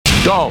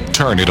Don't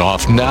turn it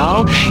off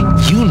now.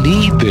 You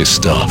need this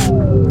stuff.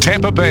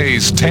 Tampa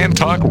Bay's Tan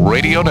Talk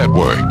Radio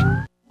Network.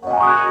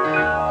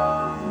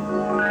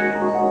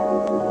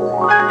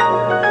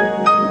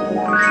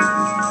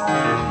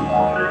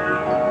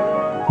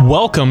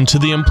 Welcome to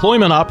the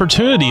Employment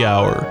Opportunity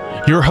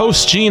Hour. Your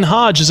host, Gene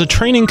Hodge, is a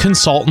training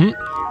consultant,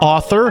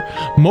 author,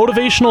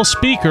 motivational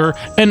speaker,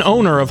 and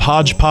owner of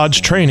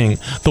Hodgepodge Training,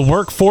 the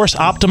workforce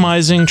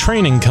optimizing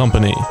training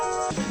company.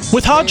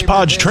 With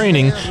Hodgepodge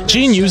Training,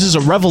 Gene uses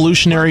a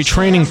revolutionary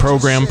training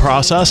program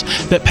process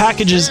that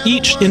packages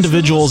each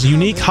individual's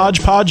unique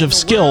hodgepodge of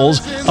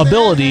skills,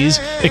 abilities,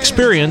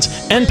 experience,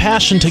 and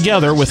passion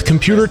together with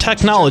computer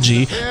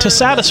technology to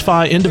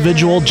satisfy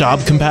individual job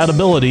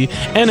compatibility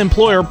and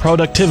employer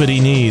productivity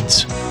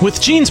needs.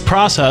 With Gene's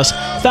process,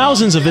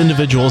 thousands of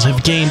individuals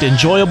have gained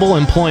enjoyable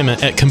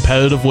employment at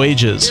competitive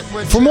wages.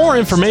 For more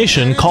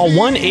information, call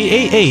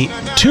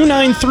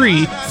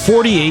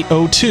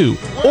 1-888-293-4802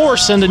 or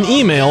send an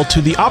email to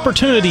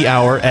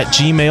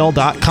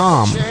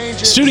theopportunityhour@gmail.com.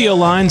 Studio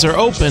lines are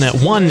open at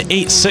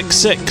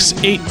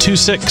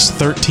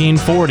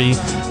 1-866-826-1340.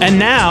 And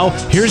now,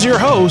 here's your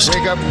host,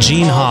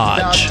 Gene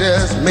Hodge.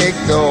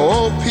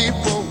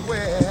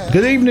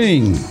 Good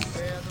evening.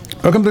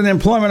 Welcome to the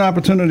Employment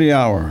Opportunity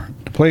Hour,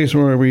 the place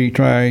where we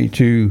try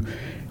to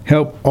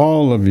help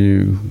all of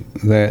you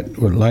that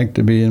would like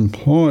to be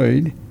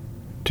employed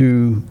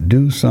to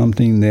do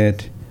something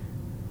that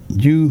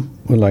you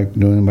would like to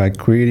do by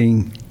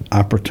creating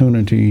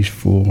opportunities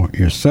for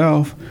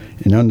yourself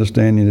and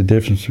understanding the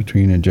difference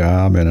between a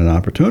job and an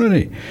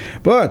opportunity.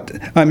 But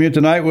I'm here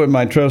tonight with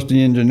my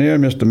trusty engineer,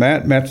 Mr.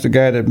 Matt. Matt's the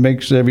guy that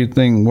makes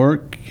everything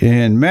work.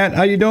 And Matt,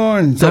 how you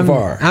doing so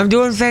far? I'm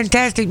doing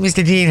fantastic,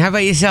 Mr. Dean. How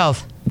about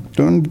yourself?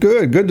 Doing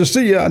good. Good to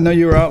see you. I know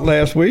you were out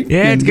last week.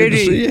 Yeah, it's good to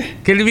see you.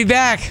 Good to be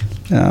back.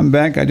 I'm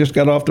back. I just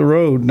got off the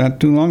road not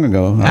too long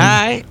ago. All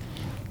right.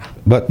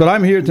 But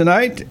I'm here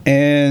tonight,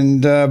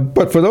 and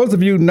but for those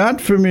of you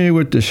not familiar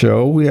with the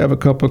show, we have a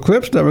couple of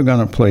clips that we're going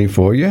to play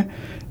for you.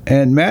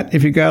 And Matt,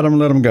 if you got them,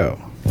 let them go.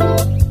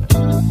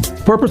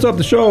 The purpose of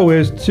the show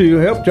is to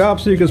help job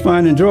seekers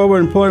find enjoyable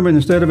employment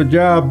instead of a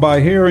job by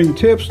hearing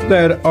tips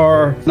that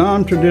are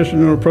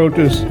non-traditional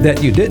approaches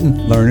that you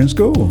didn't learn in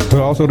school.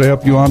 But also to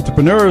help you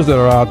entrepreneurs that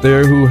are out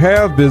there who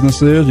have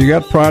businesses, you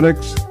got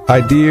products,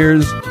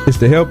 ideas. It's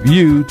to help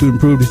you to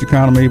improve this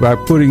economy by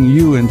putting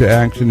you into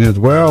action as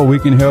well. We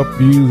can help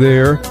you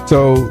there.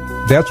 So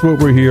that's what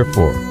we're here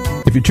for.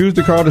 If you choose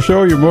to call the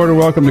show, you're more than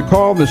welcome to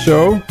call the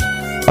show.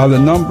 The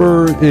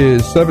number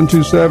is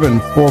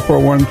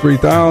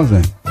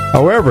 727-441-3000.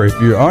 However, if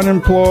you're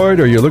unemployed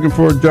or you're looking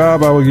for a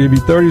job, I will give you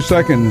 30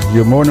 seconds.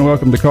 You're more than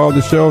welcome to call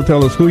the show.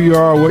 Tell us who you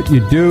are, what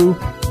you do,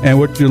 and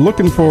what you're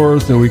looking for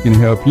so we can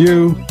help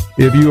you.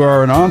 If you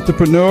are an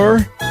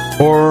entrepreneur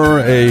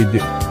or a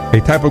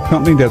type of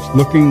company that's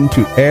looking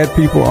to add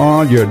people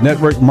on, you're a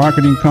network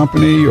marketing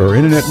company or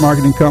internet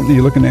marketing company,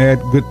 you're looking to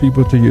add good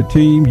people to your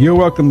team, you're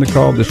welcome to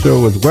call the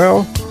show as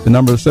well. The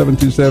number is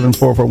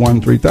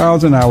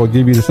 727-441-3000. I will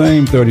give you the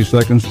same 30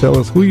 seconds. Tell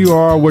us who you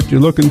are, what you're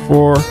looking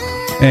for,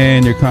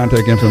 and your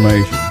contact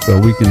information so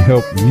we can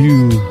help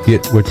you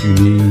get what you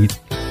need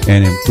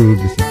and improve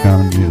this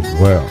economy as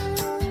well.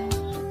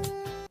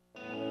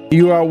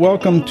 You are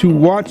welcome to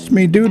watch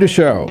me do the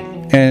show.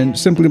 And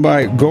simply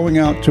by going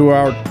out to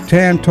our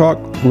Tan Talk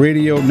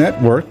Radio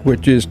Network,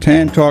 which is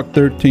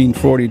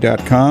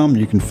tantalk1340.com,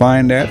 you can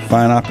find that,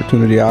 find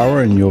Opportunity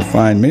Hour, and you'll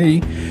find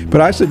me.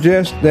 But I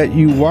suggest that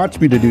you watch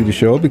me to do the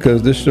show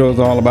because this show is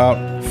all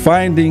about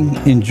finding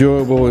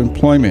enjoyable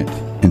employment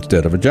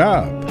instead of a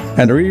job.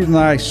 And the reason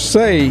I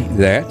say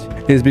that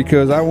is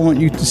because I want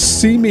you to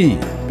see me,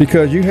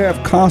 because you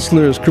have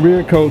counselors,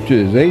 career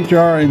coaches,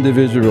 HR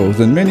individuals,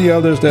 and many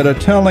others that are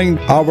telling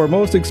our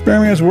most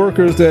experienced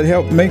workers that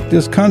help make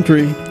this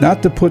country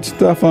not to put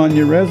stuff on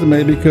your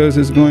resume because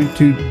it's going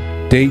to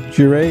date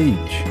your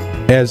age,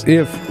 as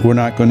if we're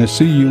not going to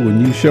see you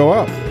when you show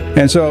up.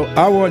 And so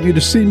I want you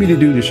to see me to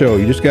do the show.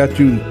 You just got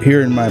you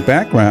here in my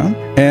background,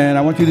 and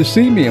I want you to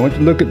see me. I want you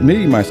to look at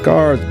me, my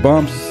scars,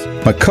 bumps,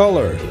 my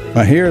color.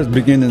 My hair is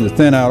beginning to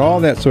thin out, all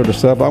that sort of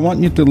stuff. I want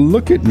you to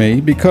look at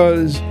me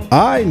because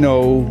I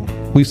know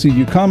we see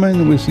you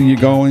coming, we see you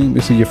going,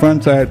 we see your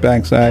front side,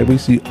 back side. We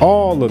see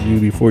all of you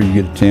before you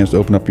get a chance to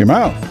open up your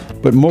mouth.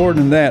 But more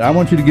than that, I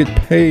want you to get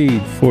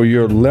paid for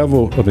your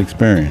level of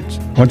experience.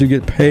 I want you to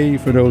get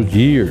paid for those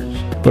years.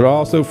 But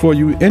also for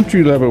you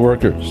entry-level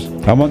workers,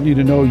 I want you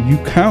to know you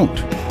count.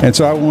 And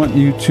so I want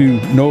you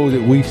to know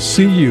that we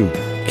see you.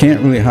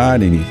 Can't really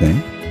hide anything.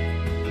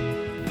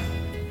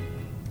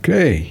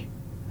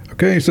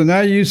 Okay, so now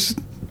you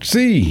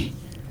see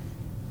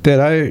that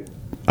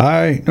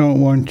I don't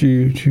want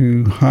you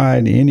to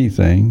hide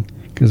anything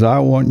because I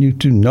want you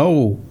to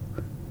know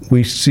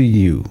we see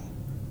you.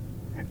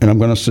 And I'm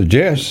going to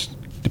suggest,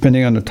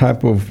 depending on the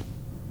type of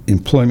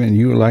employment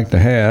you would like to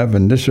have,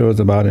 and this show is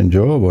about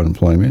enjoyable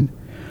employment,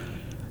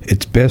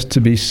 it's best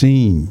to be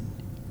seen.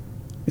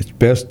 It's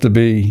best to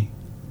be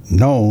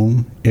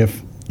known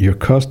if your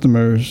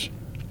customers,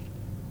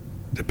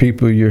 the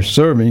people you're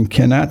serving,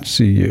 cannot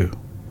see you.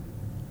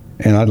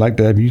 And I'd like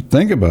to have you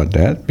think about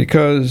that,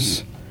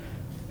 because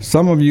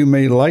some of you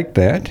may like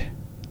that,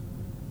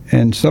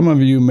 and some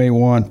of you may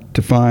want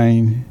to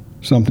find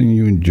something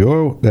you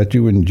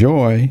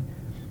enjoy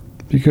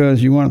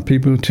because you want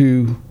people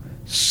to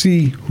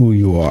see who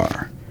you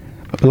are.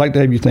 I'd like to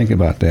have you think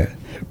about that.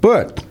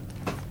 But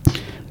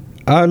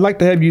I'd like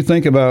to have you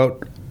think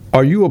about,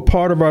 are you a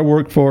part of our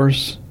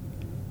workforce?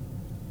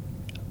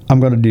 I'm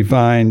going to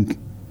define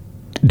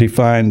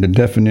the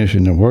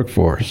definition of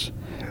workforce.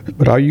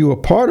 But are you a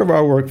part of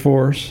our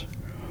workforce?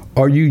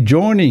 Are you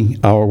joining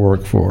our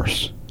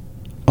workforce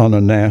on a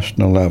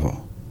national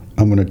level?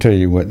 I'm going to tell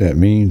you what that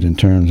means in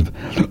terms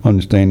of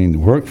understanding the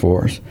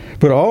workforce.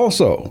 But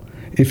also,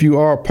 if you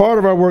are a part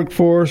of our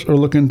workforce or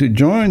looking to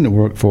join the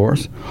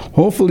workforce,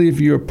 hopefully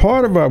if you're a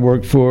part of our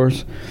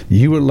workforce,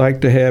 you would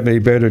like to have a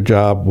better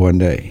job one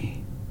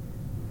day.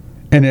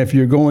 And if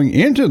you're going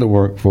into the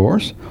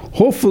workforce,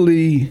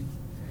 hopefully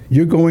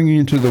you're going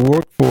into the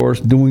workforce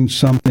doing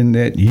something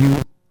that you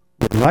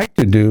would like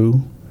to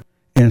do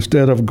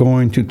instead of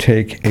going to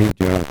take a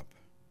job.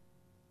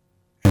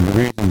 And the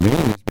reason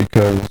being is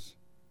because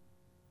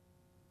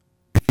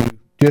if you're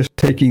just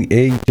taking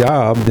a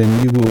job,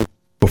 then you will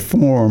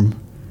perform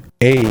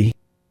a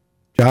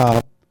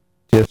job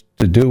just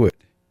to do it.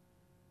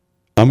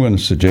 I'm going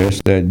to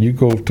suggest that you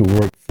go to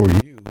work for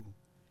you,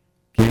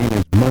 gain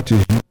as much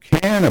as you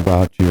can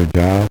about your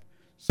job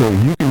so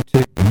you can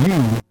take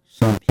you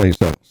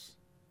someplace else.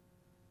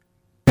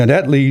 And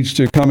that leads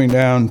to coming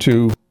down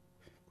to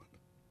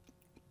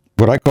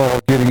what I call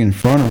getting in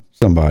front of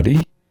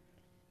somebody,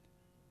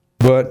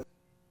 but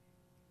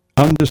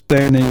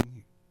understanding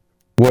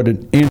what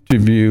an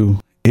interview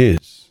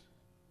is.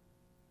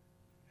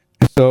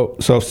 So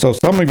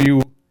some of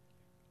you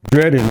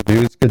dread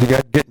interviews because you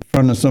got to get in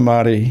front of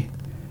somebody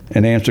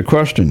and answer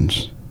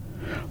questions.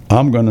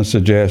 I'm going to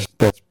suggest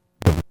that's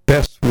the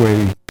best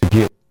way to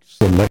get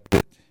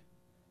selected.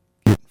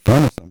 Get in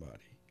front of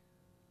somebody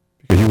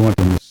because you want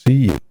them to see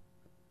you.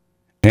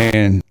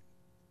 And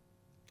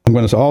I'm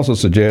going to also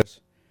suggest,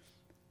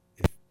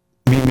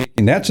 me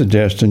making that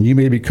suggestion, you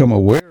may become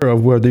aware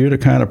of whether you're the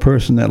kind of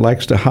person that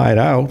likes to hide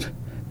out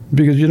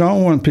because you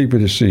don't want people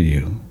to see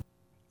you.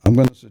 I'm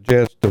going to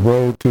suggest the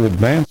road to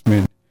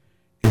advancement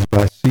is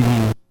by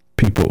seeing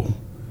people.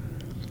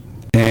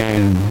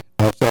 And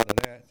outside of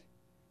that,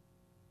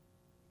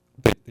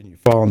 then you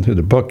fall into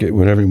the bucket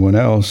with everyone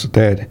else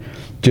that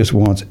just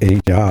wants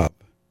a job.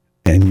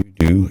 And you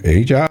do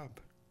a job.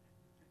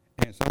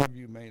 And some of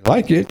you may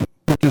like it,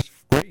 which is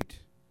great.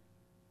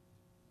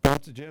 But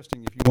I'm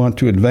suggesting if you want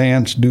to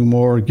advance, do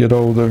more, get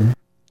older, you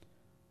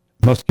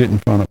must get in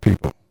front of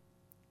people.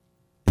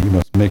 You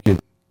must make it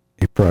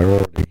a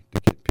priority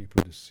to get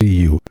people to see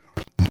you.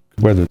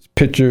 Whether it's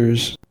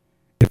pictures,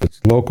 if it's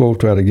local,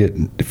 try to get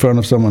in front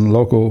of someone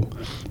local.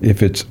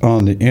 If it's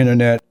on the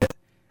internet,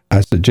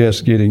 I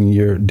suggest getting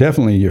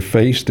definitely your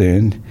face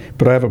in.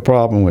 But I have a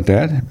problem with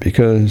that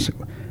because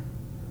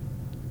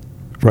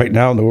right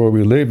now in the world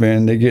we live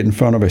in, they get in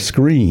front of a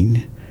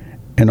screen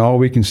and all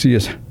we can see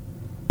is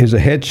a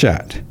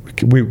headshot.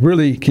 We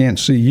really can't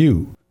see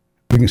you.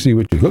 We can see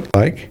what you look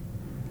like,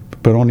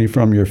 but only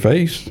from your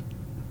face.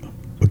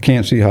 We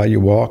can't see how you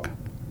walk.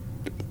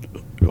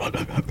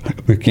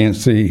 We can't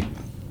see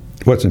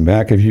what's in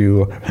back of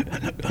you.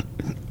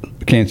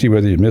 We can't see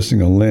whether you're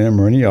missing a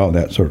limb or any of all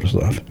that sort of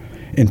stuff.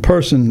 In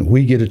person,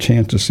 we get a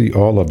chance to see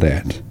all of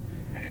that.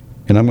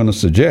 And I'm going to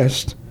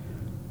suggest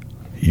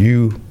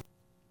you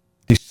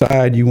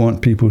decide you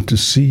want people to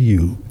see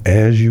you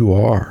as you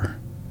are.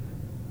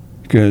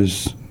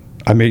 Because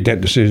I made that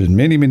decision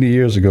many, many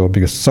years ago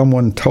because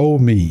someone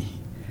told me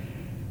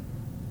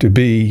to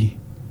be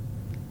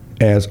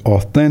as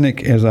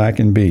authentic as I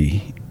can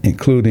be,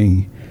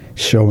 including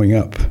showing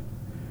up.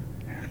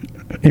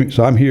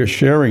 So I'm here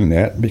sharing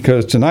that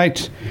because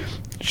tonight's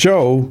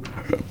show,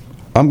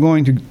 I'm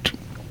going to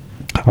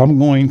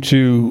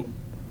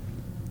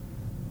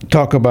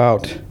talk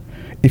about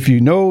if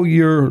you know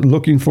you're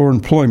looking for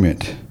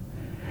employment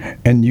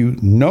and you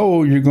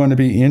know you're going to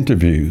be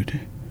interviewed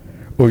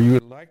or you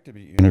would like to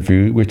be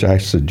interviewed, which I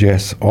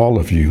suggest all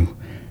of you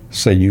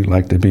say you'd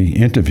like to be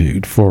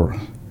interviewed for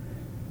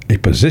a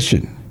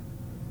position.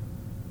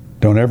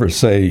 Don't ever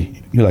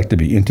say you like to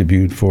be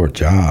interviewed for a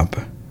job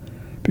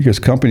because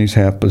companies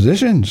have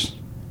positions.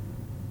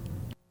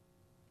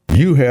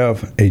 You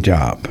have a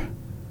job.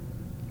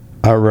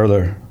 I'd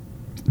rather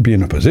be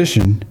in a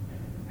position,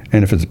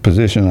 and if it's a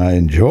position I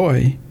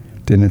enjoy,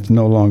 then it's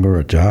no longer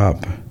a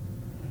job.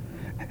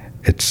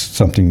 It's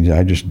something that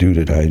I just do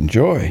that I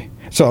enjoy.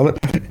 So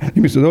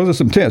those are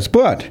some tips.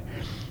 But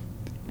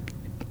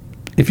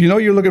if you know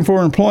you're looking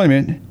for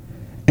employment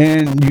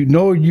and you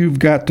know you've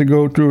got to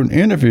go through an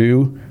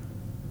interview,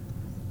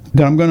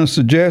 then I'm going to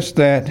suggest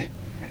that,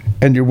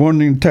 and you're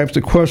wondering the types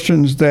of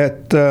questions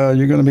that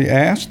you're going to be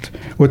asked.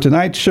 Well,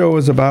 tonight's show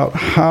is about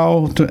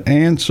how to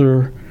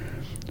answer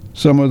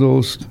some of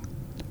those,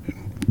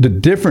 the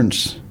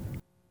different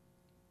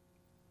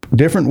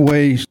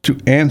ways to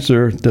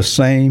answer the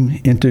same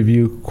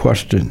interview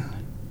question.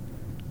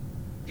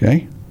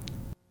 Okay?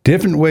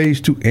 different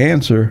ways to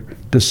answer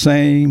the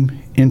same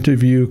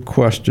interview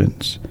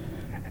questions.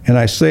 And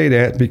I say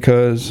that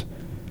because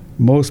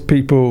most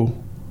people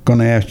going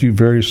to ask you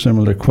very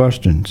similar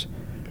questions.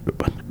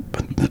 But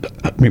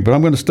I'm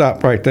going to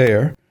stop right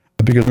there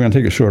because we're going to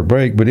take a short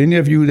break. But any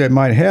of you that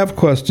might have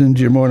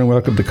questions, you're more than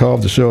welcome to call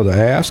the show to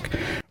ask.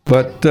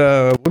 But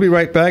we'll be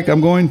right back.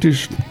 I'm going to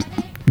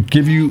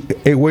give you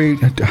a way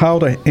how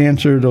to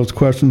answer those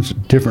questions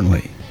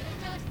differently.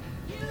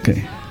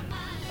 Okay.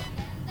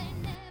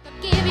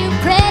 Give you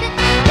credit,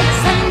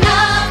 it's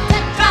enough to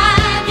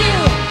drive you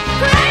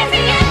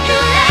crazy if you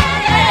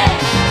let it.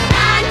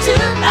 9 to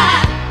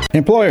 5.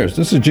 Employers,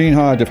 this is Gene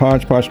Hodge of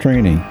Hodgepodge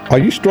Training. Are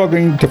you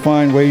struggling to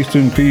find ways to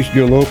increase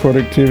your low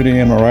productivity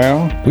and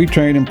morale? We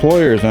train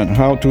employers on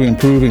how to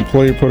improve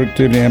employee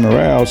productivity and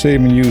morale,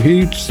 saving you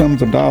huge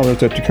sums of dollars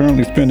that you're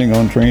currently spending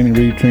on training,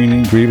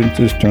 retraining,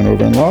 grievances,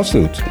 turnover, and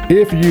lawsuits.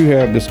 If you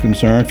have this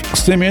concern,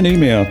 send me an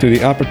email to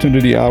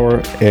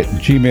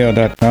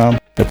theopportunityhour@gmail.com.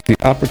 That's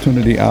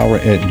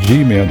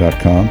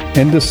theopportunityhour@gmail.com.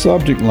 And the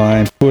subject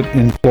line, put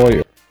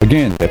employer.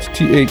 Again, that's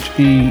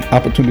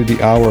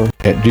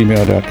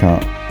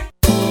theopportunityhour@gmail.com.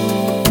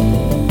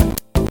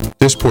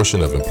 This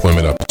portion of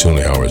Employment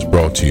Opportunity Hour is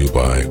brought to you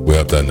by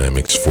Web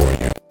Dynamics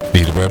 4U.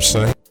 Need a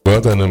website?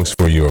 Web Dynamics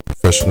 4U are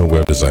professional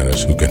web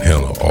designers who can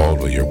handle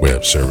all of your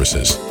web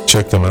services.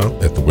 Check them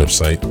out at the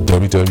website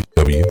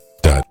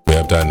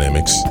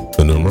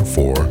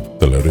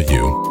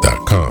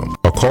www.webdynamics4u.com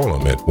or call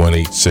them at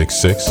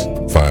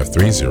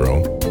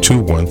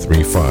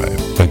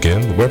 1-866-530-2135.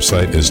 Again, the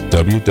website is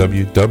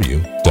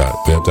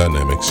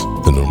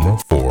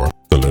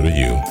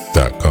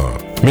www.webdynamics4u.com.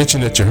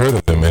 Mention that you heard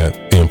of them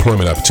at the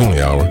Employment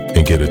Opportunity Hour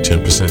and get a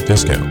 10%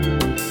 discount.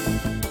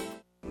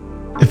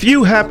 If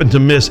you happen to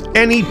miss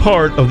any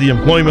part of the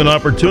Employment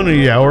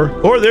Opportunity Hour,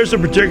 or there's a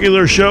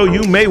particular show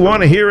you may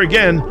want to hear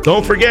again,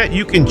 don't forget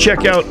you can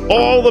check out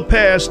all the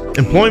past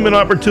Employment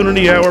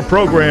Opportunity Hour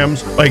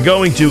programs by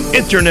going to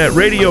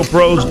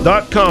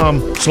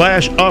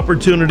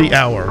internetradiopros.com/opportunity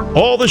hour.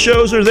 All the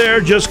shows are there,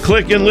 just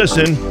click and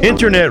listen,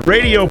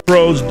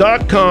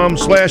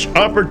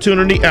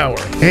 internetradiopros.com/opportunity hour.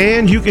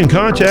 And you can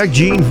contact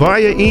Gene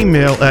via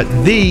email at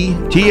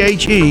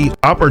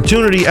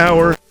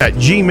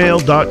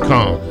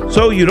opportunityhour@gmail.com.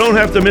 So you don't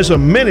have to miss a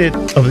minute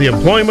of the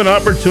Employment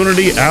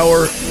Opportunity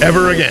Hour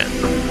ever again.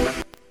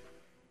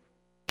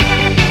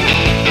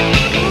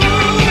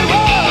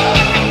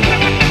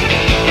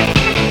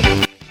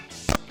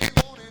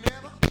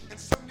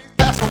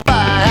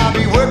 I'll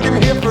be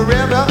working here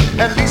forever,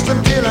 at least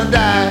until I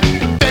die.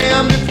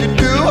 Damn if you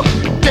do,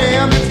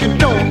 damn if you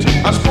don't.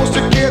 I'm supposed to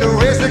get a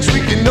raise next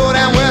week, you know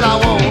damn well I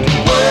won't.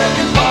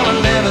 Working for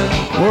a living.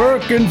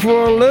 Working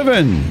for a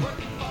living.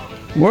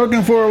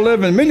 Working for a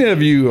living. Many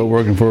of you are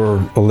working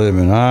for a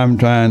living. I'm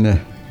trying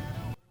to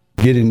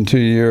get into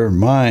your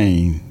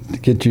mind to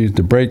get you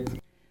to break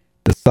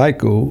the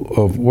cycle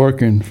of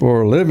working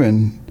for a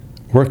living.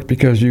 Work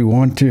because you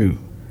want to.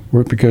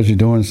 Work because you're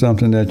doing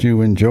something that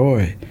you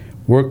enjoy.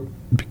 Work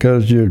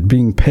because you're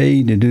being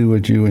paid to do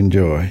what you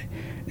enjoy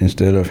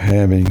instead of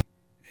having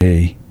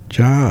a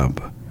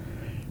job.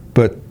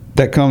 But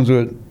that comes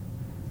with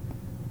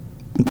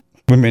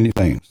many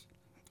things.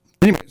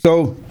 Anyway,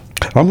 so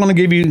I'm going to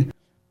give you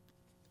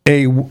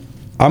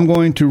I'm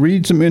going to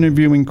read some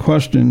interviewing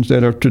questions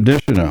that are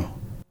traditional.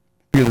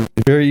 It's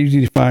very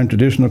easy to find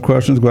traditional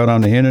questions. Go out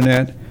on the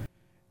internet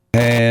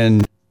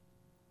and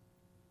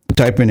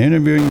type in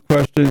interviewing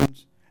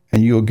questions,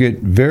 and you'll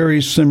get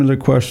very similar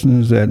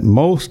questions that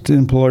most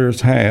employers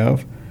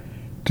have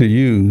to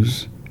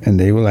use, and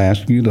they will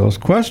ask you those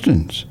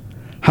questions.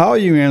 How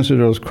you answer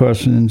those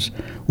questions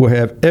will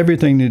have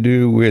everything to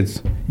do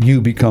with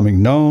you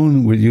becoming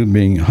known, with you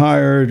being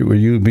hired, with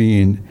you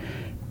being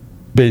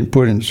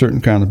put in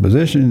certain kind of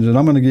positions. And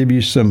I'm going to give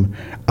you some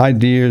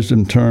ideas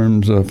in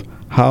terms of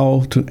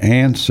how to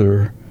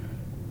answer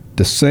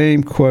the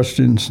same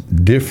questions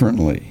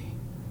differently.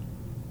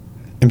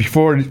 And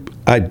before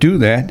I do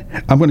that,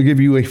 I'm going to give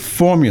you a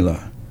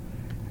formula.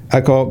 I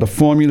call it the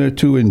formula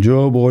to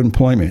enjoyable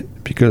employment,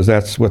 because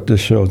that's what this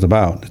show is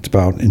about. It's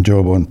about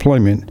enjoyable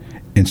employment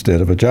instead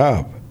of a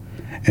job.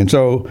 And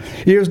so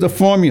here's the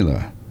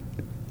formula.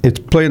 It's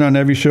played on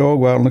every show.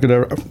 Go out and look at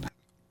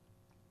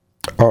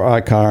our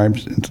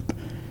archives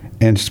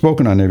and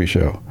spoken on every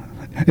show.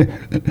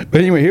 But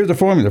anyway, here's the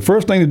formula. The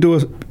first thing to do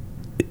is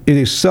it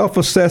is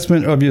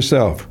self-assessment of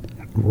yourself.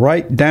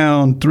 Write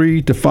down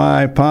 3 to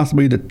 5,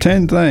 possibly to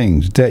 10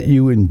 things that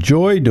you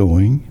enjoy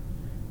doing,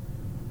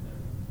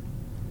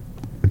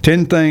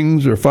 10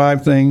 things or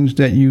 5 things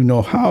that you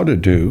know how to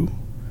do,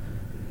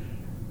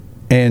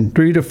 and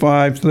 3 to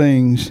 5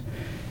 things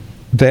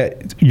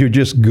that you're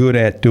just good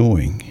at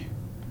doing.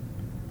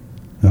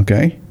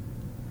 Okay?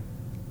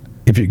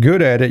 If you're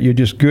good at it, you're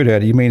just good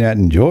at it. You may not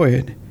enjoy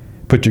it,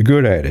 but you're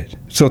good at it.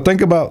 So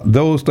think about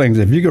those things.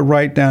 If you could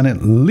write down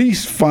at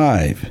least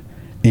 5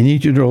 in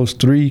each of those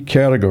 3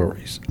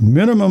 categories,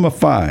 minimum of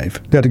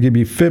 5, that'll give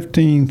you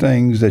 15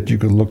 things that you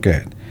can look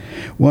at.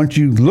 Once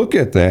you look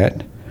at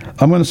that,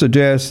 I'm going to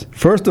suggest,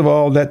 first of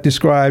all, that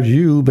describes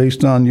you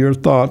based on your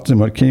thoughts and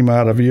what came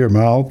out of your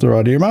mouth or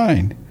out of your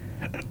mind.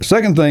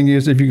 Second thing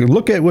is, if you could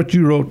look at what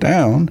you wrote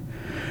down,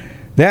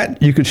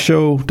 that you could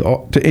show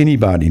to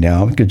anybody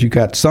now, because you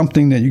got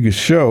something that you could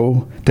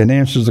show that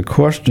answers the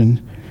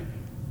question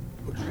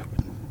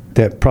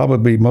that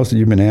probably most of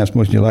you have been asked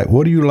most of your life.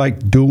 What do you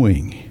like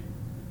doing?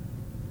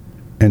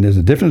 And there's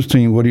a difference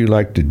between what do you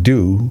like to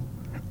do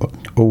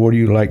or what do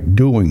you like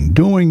doing.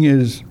 Doing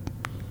is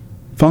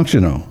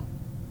functional.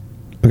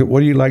 Okay,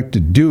 what do you like to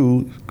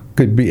do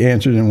could be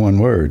answered in one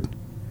word.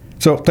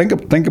 So think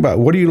about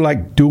what do you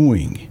like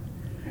doing?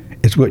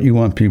 It's what you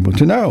want people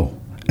to know.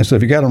 And so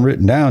if you got them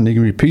written down, you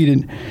can repeat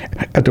it.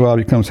 After a while,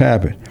 it becomes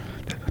habit.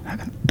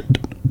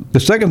 The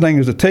second thing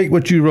is to take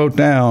what you wrote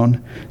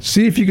down,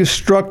 see if you can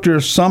structure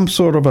some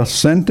sort of a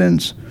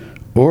sentence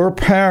or a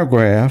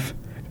paragraph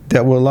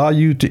that will allow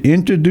you to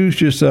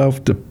introduce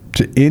yourself to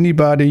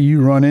anybody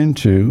you run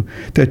into,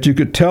 that you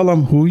could tell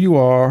them who you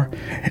are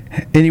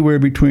anywhere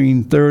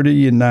between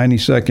 30 and 90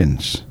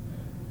 seconds.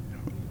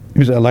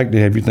 I'd like to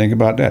have you think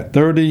about that.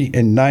 30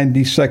 and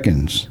 90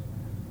 seconds.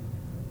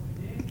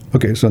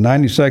 Okay, so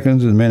 90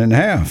 seconds is a minute and a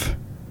half.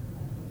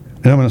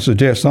 And I'm going to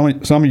suggest some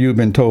of you have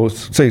been told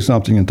say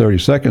something in 30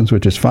 seconds,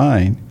 which is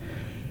fine.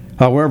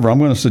 However, I'm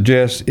going to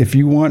suggest if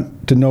you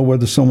want to know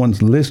whether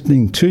someone's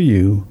listening to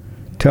you,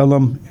 tell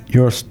them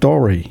your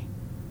story.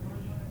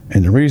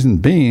 And the reason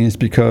being is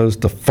because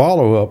the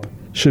follow-up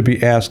should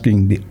be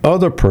asking the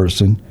other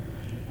person,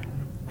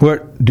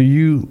 what do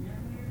you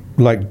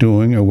like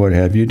doing or what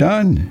have you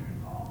done?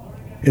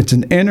 It's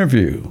an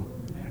interview.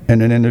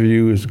 And an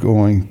interview is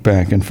going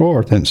back and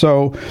forth. And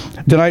so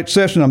tonight's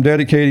session I'm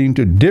dedicating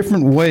to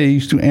different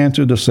ways to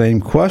answer the same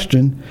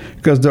question,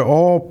 because they're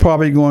all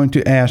probably going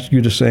to ask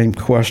you the same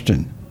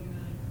question.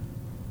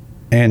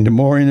 And the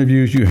more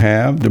interviews you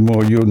have, the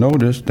more you'll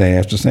notice they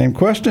ask the same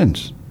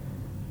questions.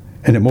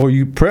 And the more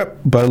you prep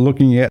by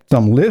looking at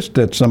some list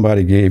that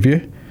somebody gave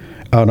you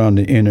out on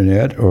the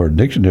internet or a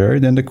dictionary,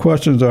 then the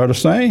questions are the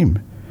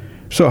same.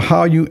 So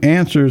how you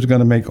answer is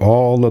going to make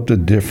all of the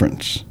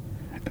difference.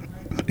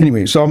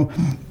 Anyway, so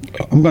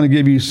I'm going to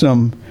give you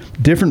some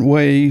different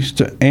ways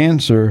to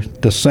answer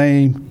the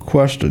same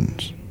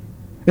questions.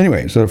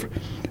 Anyway, so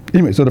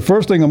the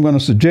first thing I'm going to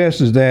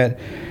suggest is that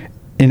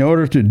in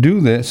order to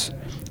do this,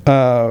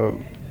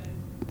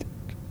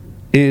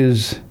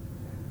 is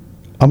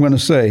I'm going to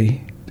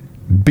say,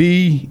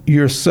 be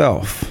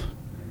yourself.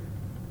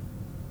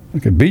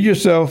 Okay, be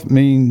yourself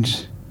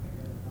means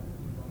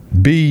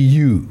be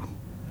you,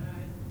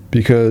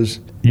 because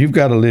you've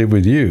got to live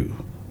with you.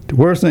 The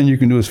worst thing you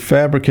can do is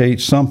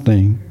fabricate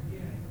something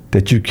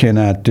that you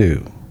cannot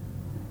do,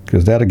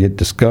 because that'll get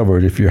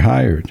discovered if you're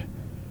hired.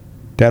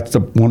 That's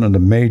one of the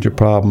major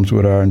problems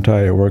with our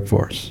entire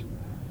workforce,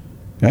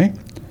 okay?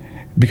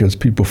 Because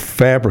people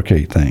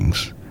fabricate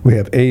things. We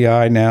have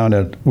AI now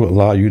that will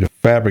allow you to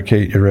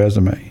fabricate your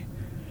resume.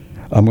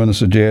 I'm going to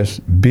suggest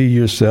be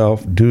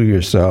yourself, do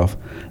yourself.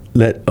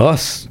 Let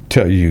us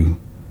tell you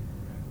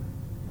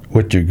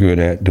what you're good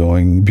at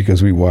doing,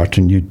 because we're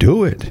watching you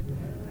do it.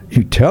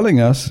 You telling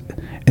us,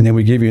 and then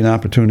we give you an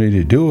opportunity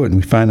to do it, and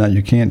we find out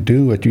you can't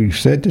do what you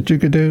said that you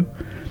could do,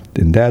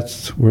 then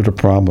that's where the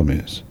problem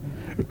is.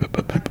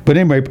 But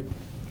anyway,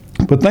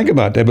 but think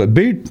about that. But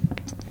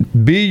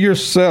be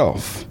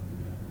yourself.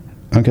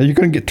 Okay, you're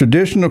going to get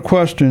traditional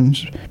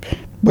questions,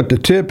 but the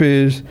tip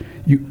is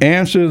you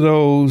answer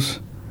those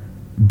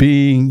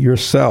being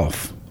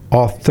yourself,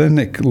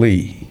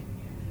 authentically,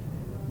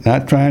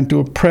 not trying to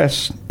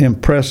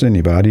impress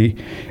anybody,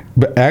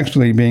 but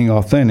actually being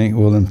authentic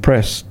will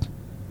impress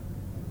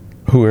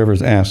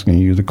whoever's asking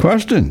you the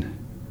question.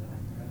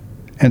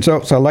 And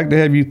so I'd like to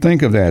have you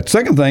think of that.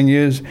 Second thing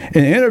is,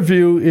 an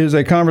interview is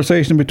a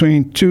conversation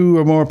between two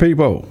or more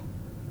people,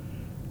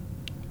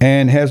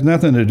 and has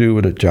nothing to do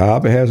with a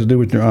job. It has to do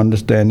with your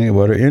understanding of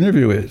what an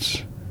interview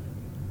is.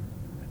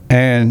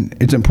 And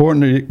it's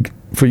important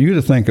for you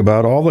to think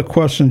about all the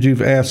questions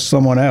you've asked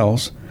someone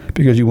else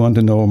because you want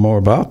to know more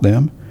about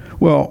them.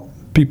 Well,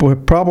 people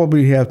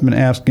probably have been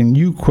asking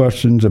you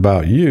questions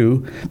about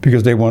you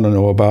because they want to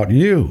know about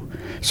you.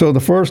 So the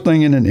first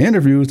thing in an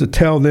interview is to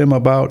tell them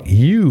about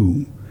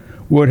you.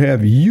 What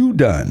have you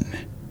done?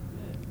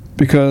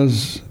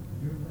 Because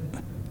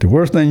the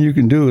worst thing you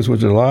can do is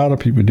what a lot of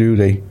people do.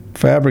 They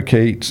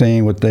fabricate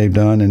saying what they've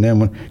done, and then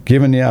when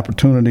given the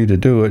opportunity to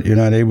do it, you're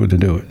not able to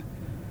do it.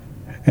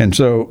 And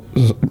so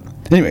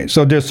anyway,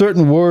 so there's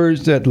certain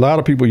words that a lot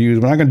of people use.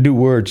 We're not going to do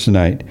words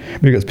tonight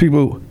because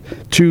people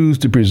choose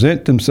to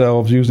present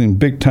themselves using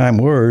big-time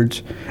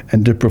words,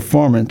 and their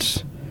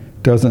performance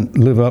doesn't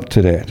live up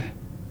to that.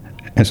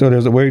 And so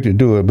there's a way to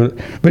do it. But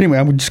anyway,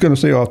 I'm just going to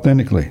say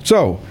authentically.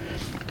 So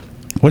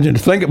I want you to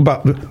think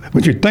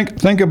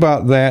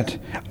about that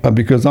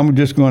because I'm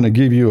just going to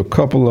give you a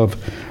couple of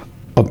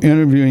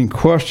interviewing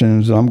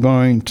questions. I'm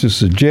going to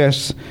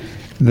suggest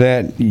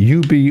that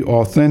you be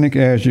authentic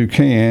as you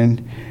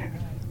can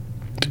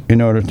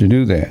in order to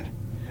do that.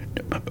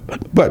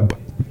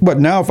 But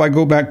now if I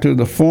go back to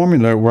the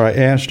formula where I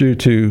asked you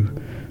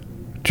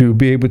to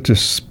be able to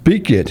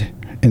speak it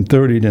in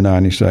 30 to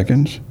 90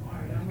 seconds.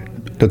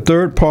 The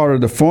third part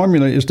of the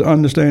formula is to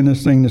understand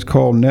this thing that's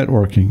called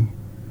networking.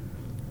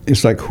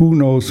 It's like who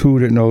knows who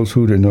that knows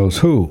who that knows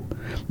who.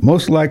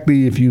 Most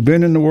likely, if you've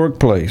been in the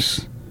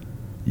workplace,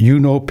 you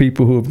know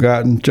people who have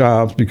gotten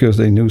jobs because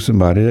they knew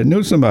somebody that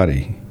knew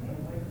somebody.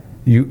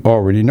 You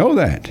already know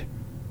that.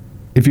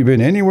 If you've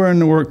been anywhere in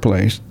the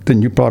workplace,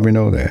 then you probably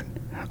know that.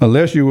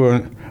 Unless you're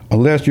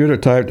the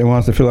type that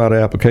wants to fill out an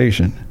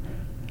application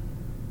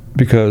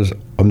because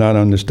of not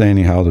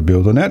understanding how to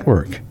build a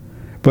network.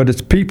 But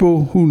it's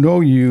people who know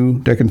you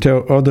that can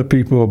tell other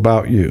people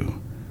about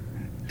you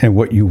and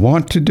what you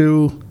want to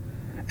do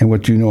and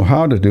what you know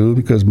how to do,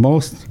 because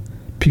most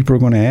people are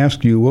going to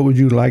ask you, what would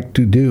you like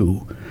to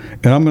do?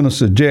 And I'm going to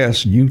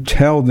suggest you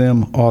tell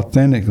them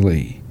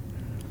authentically.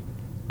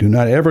 Do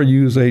not ever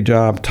use a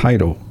job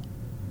title.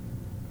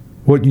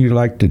 What you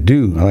like to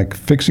do. I like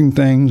fixing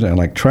things. I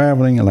like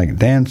traveling. I like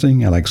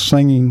dancing. I like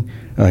singing.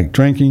 I like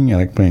drinking. I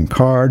like playing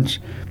cards.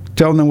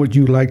 Tell them what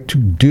you like to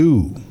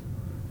do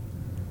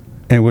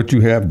and what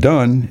you have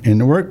done in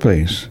the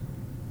workplace.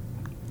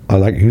 I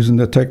like using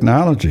the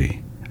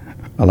technology.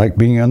 I like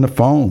being on the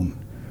phone.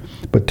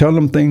 But tell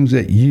them things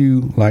that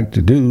you like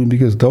to do,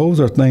 because those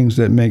are things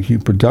that make you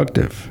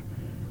productive.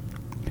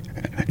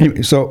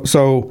 Anyway,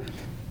 so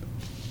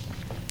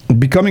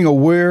becoming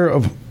aware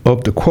of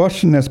the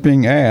question that's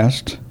being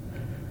asked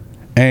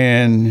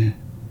and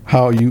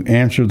how you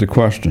answer the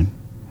question.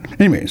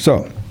 Anyway,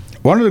 so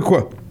one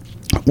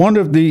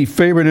of the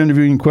favorite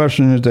interviewing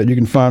questions that you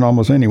can find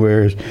almost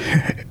anywhere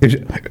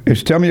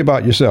is tell me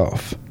about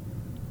yourself.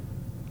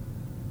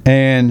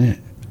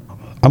 And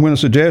I'm going to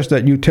suggest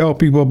that you tell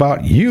people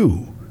about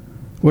you.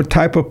 What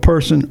type of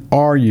person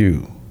are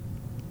you?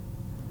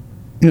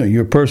 You know,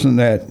 you're a person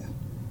that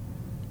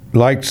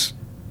likes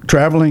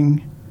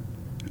traveling.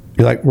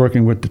 You like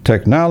working with the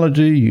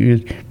technology.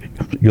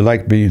 You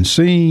like being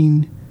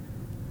seen.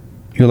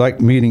 You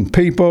like meeting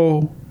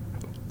people.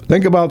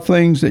 Think about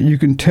things that you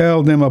can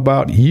tell them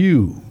about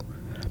you,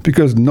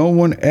 because no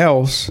one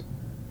else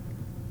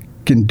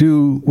can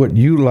do what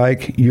you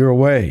like your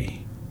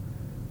way.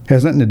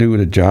 Has nothing to do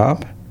with a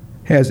job.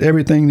 Has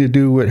everything to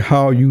do with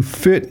how you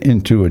fit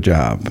into a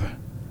job.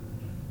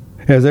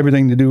 Has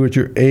everything to do with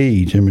your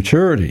age and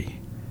maturity.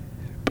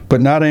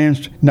 But not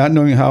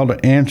knowing how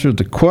to answer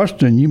the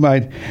question, you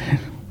might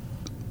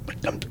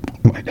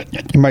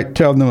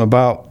tell them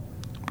about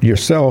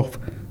yourself,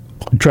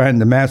 trying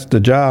to match the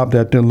job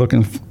that they're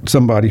looking for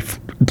somebody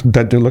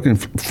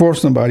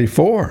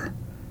for.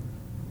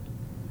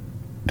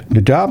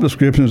 The job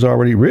description is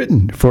already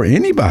written for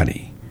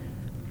anybody.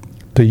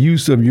 The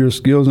use of your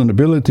skills and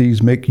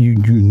abilities make you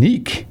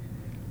unique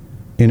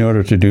in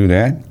order to do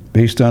that,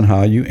 based on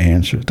how you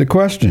answer the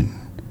question.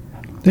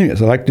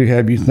 Yes, I'd like to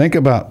have you think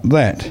about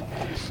that.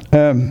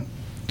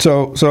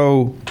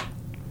 So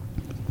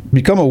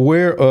become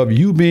aware of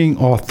you being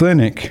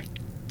authentic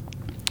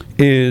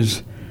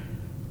is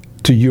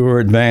to your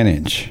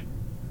advantage,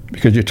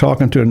 because you're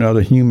talking to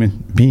another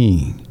human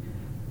being.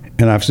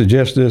 And I've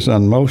suggested this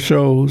on most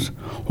shows.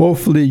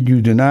 Hopefully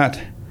you do not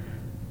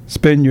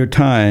spend your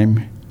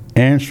time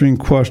answering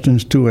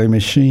questions to a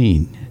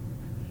machine,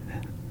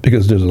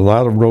 because there's a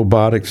lot of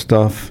robotic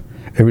stuff.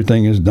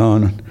 Everything is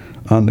done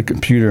on the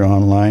computer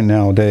online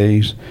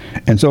nowadays.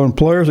 And so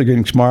employers are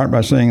getting smart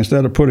by saying,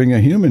 instead of putting a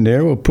human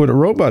there, we'll put a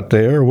robot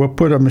there, or we'll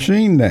put a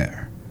machine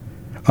there.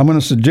 I'm going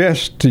to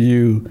suggest to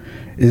you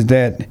is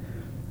that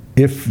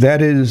if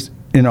that is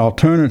an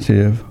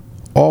alternative,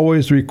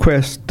 always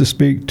request to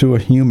speak to a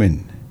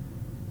human,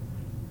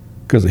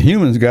 because the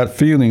human's got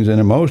feelings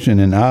and emotion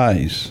and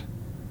eyes.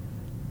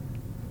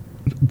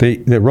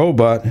 The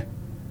robot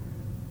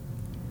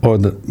or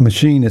the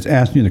machine that's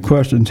asking you the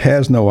questions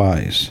has no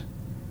eyes,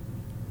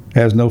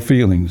 has no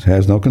feelings,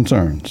 has no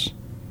concerns.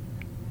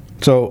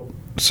 So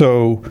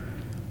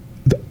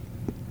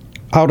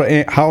how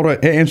to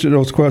answer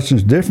those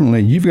questions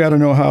differently, you've got to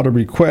know how to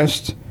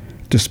request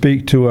to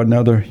speak to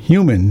another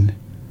human.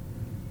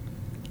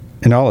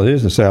 And all it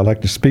is say, I'd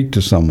like to speak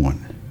to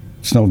someone.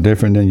 It's no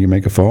different than you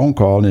make a phone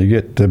call and you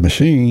get the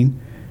machine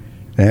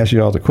to ask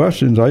you all the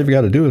questions. All you've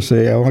got to do is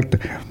say,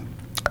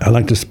 I'd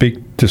like to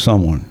speak to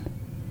someone.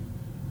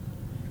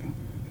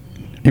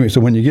 Anyway, so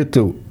when you get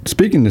to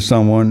speaking to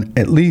someone,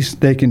 at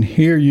least they can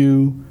hear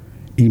you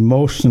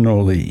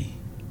emotionally.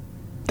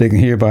 They can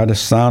hear by the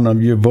sound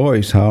of your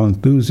voice how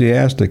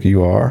enthusiastic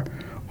you are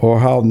or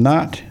how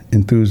not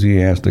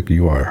enthusiastic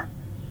you are.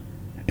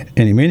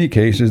 And in many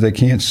cases, they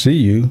can't see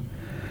you.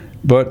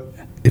 But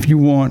if you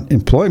want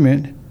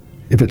employment,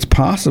 if it's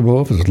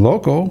possible, if it's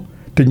local,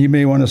 then you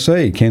may want to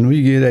say, can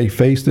we get a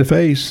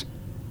face-to-face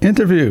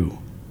interview?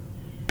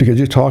 Because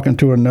you're talking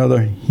to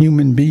another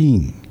human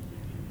being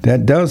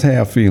that does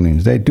have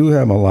feelings. They do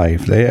have a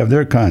life. They have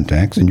their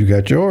contacts, and you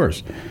got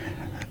yours.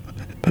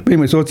 But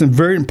anyway, so it's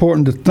very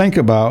important to think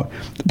about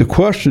the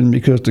question,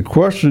 because the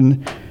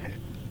question,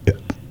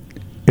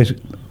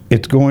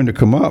 it's going to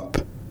come up,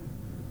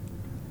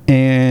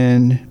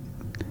 and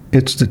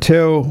it's to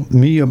tell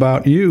me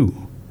about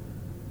you.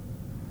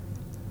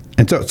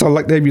 And so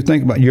like that, if you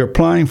think about it, you're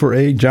applying for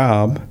a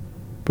job,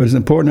 But it's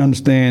important to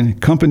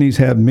understand companies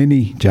have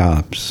many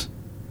jobs,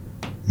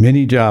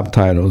 many job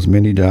titles,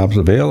 many jobs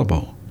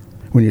available.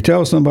 When you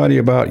tell somebody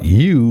about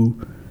you,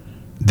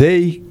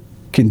 they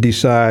can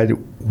decide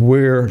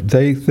where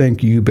they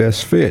think you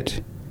best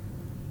fit.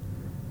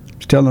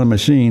 Telling the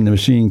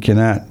machine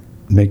cannot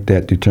make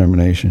that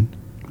determination.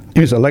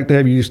 Anyways, I'd like to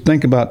have you just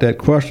think about that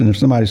question if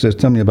somebody says,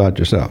 tell me about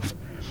yourself.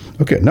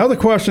 Okay, another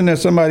question that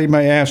somebody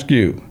may ask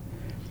you,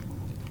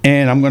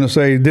 and I'm going to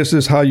say this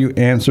is how you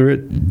answer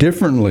it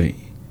differently.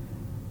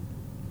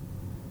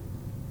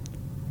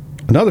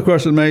 Another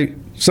question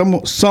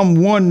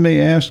someone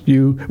may ask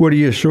you, what are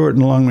your short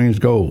and long range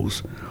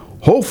goals?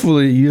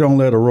 Hopefully you don't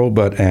let a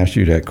robot ask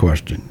you that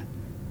question.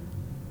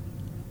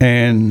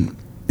 And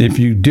if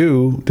you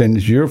do, then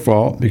it's your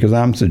fault, because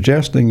I'm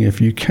suggesting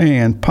if you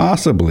can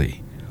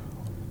possibly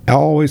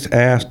always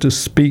ask to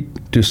speak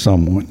to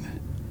someone.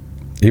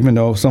 Even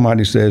though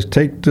somebody says,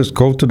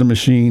 go to the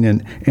machine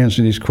and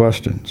answer these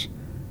questions.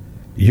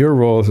 Your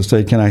role is to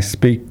say, can I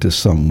speak to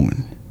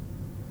someone?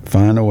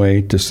 Find a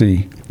way to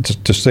say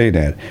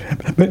that.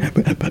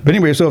 But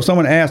anyway, so if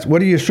someone asks,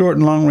 what are your short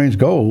and long range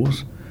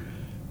goals?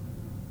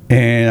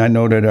 And I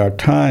know that our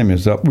time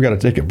is up. We got to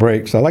take a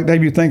break. So I'd like to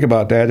have you think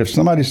about that. If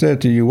somebody said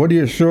to you, what are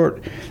your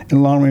short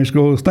and long range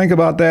goals? Think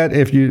about that.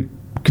 If you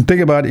can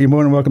think about it, you're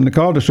more than welcome to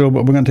call the show,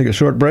 but we're going to take a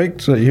short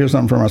break so you hear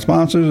something from our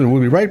sponsors, and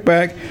we'll be right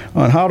back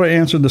on how to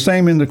answer the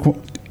same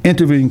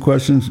interviewing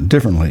questions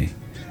differently.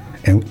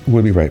 And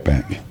we'll be right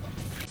back. Wake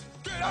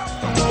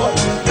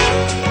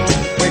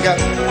up.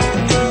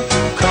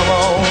 Come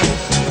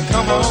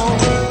on.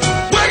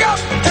 Wake up,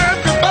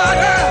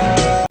 everybody.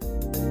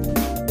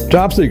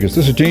 Job seekers,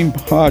 this is Gene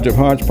Hodge of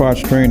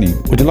Hodgepodge Training.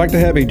 Would you like to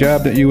have a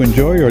job that you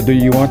enjoy, or do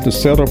you want to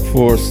settle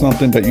for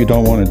something that you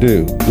don't want to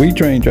do? We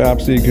train job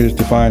seekers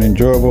to find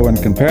enjoyable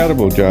and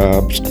compatible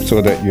jobs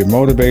so that you're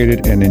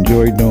motivated and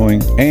enjoy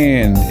doing,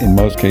 and in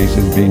most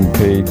cases, being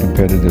paid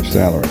competitive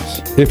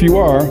salaries. If you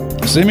are,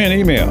 send me an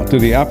email to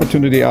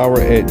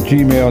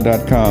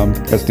theopportunityhour@gmail.com.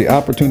 That's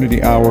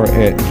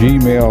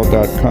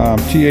theopportunityhour@gmail.com.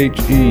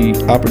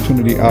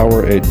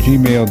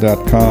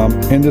 opportunityhour@gmail.com.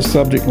 In the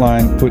subject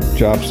line, put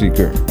job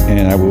seeker.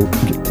 And I will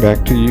get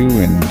back to you,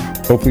 and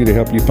hopefully to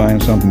help you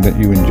find something that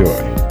you enjoy.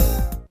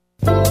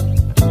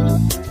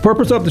 The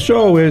purpose of the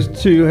show is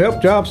to help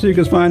job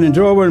seekers find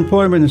enjoyable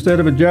employment instead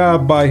of a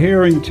job by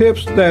hearing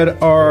tips that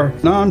are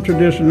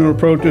non-traditional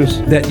approaches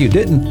that you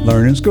didn't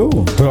learn in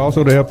school. But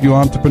also to help you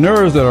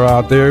entrepreneurs that are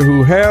out there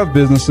who have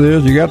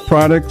businesses, you got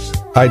products,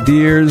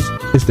 ideas.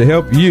 It's to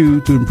help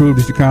you to improve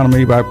this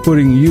economy by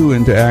putting you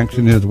into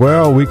action as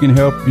well. We can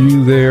help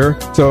you there.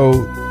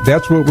 So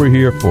that's what we're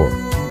here for.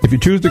 If you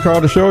choose to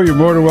call the show, you're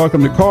more than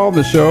welcome to call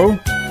the show.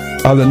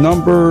 The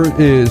number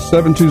is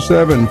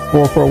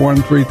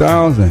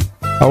 727-441-3000.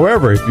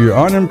 However, if you're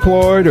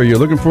unemployed or you're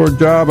looking for a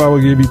job, I will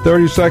give you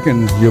 30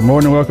 seconds. You're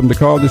more than welcome to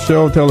call the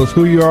show. Tell us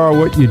who you are,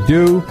 what you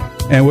do,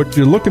 and what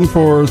you're looking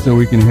for so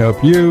we can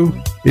help you.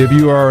 If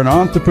you are an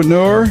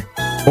entrepreneur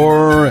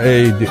or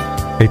a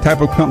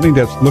type of company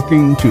that's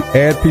looking to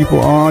add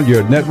people on,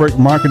 your network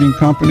marketing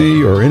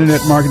company or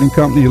internet marketing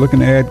company, you're looking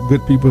to add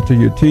good people to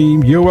your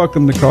team, you're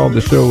welcome to call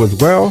the show as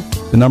well.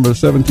 The number is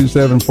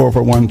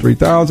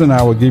 727-441-3000.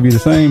 I will give you the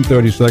same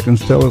 30 seconds.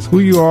 Tell us who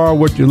you are,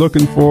 what you're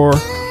looking for,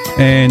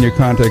 and your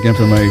contact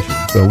information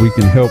so we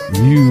can help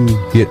you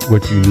get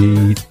what you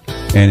need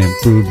and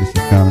improve this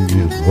economy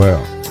as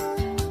well.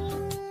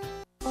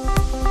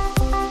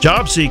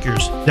 Job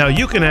seekers, now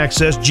you can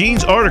access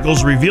Gene's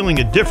articles revealing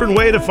a different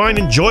way to find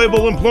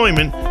enjoyable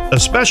employment,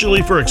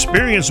 especially for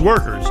experienced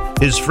workers.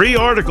 His free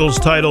articles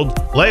titled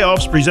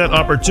Layoffs Present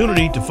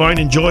Opportunity to Find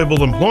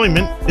Enjoyable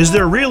Employment, Is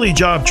There Really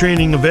Job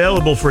Training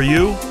Available for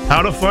You?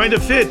 How to Find a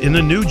Fit in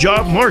the New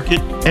Job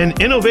Market,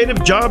 and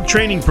Innovative Job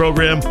Training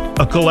Program,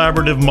 a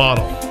Collaborative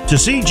Model. To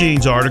see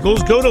Gene's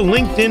articles, go to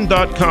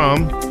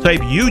LinkedIn.com,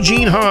 type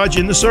Eugene Hodge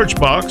in the search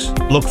box,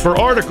 look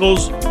for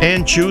articles,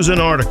 and choose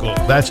an article.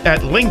 That's at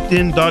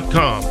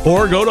LinkedIn.com.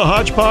 Or go to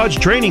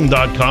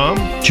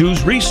HodgepodgeTraining.com,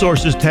 choose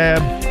Resources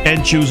tab,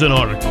 and choose an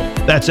article.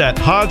 That's at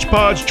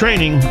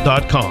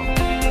HodgepodgeTraining.com.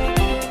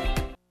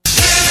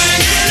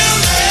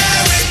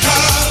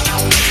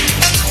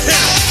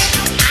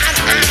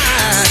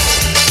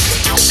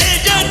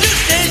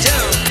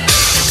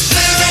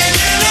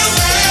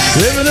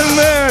 Living in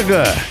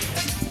America.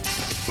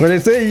 Well, they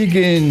say you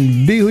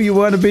can be who you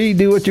want to be,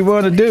 do what you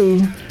want to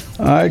do.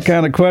 I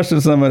kind of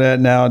question some of that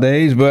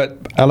nowadays, but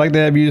I'd like to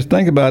have you just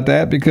think about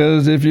that,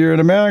 because if you're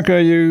in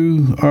America,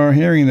 you are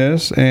hearing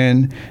this,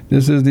 and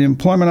this is the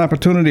Employment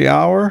Opportunity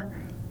Hour,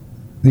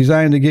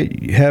 designed to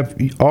have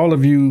all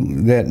of you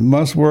that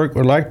must work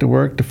or like to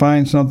work to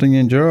find something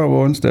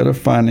enjoyable instead of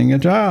finding a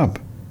job.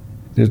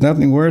 There's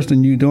nothing worse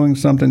than you doing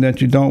something that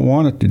you don't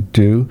want to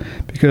do,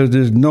 because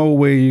there's no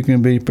way you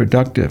can be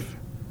productive.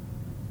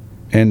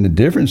 And the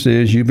difference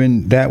is you've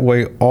been that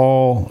way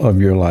all of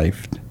your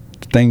life.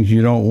 Things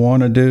you don't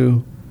want to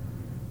do,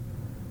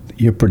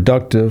 you're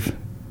productive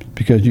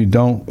because you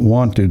don't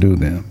want to do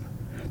them.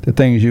 The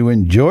things you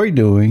enjoy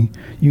doing,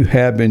 you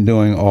have been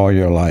doing all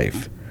your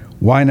life.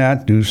 Why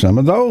not do some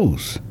of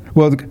those?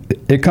 Well,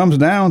 it comes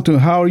down to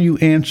how you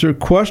answer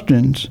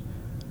questions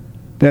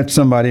that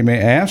somebody may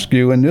ask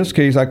you. In this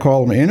case, I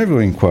call them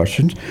interviewing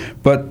questions,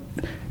 but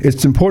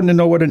it's important to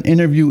know what an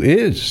interview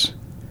is.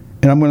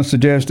 And I'm going to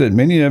suggest that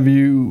many of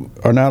you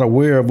are not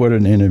aware of what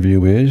an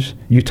interview is.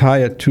 You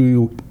tie it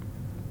to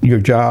your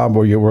job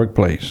or your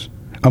workplace.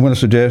 I'm going to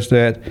suggest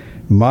that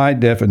my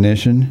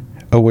definition,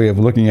 a way of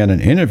looking at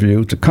an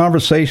interview, it's a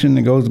conversation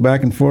that goes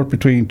back and forth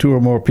between two or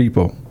more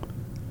people.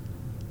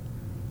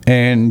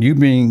 And you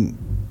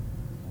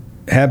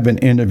have been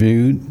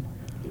interviewed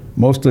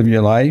most of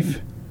your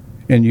life,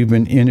 and you've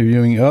been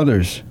interviewing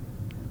others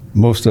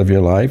most of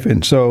your life.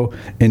 And so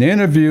an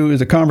interview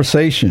is a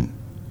conversation.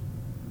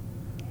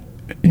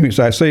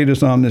 So I say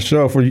this on this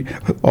show for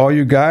all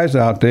you guys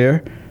out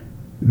there,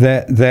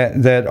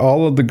 that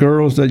all of the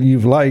girls that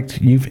you've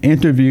liked, you've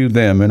interviewed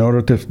them in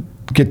order to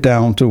get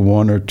down to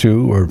one or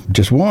two or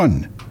just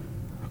one.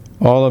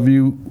 All of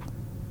you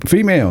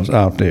females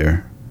out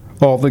there,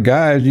 all the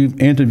guys, you've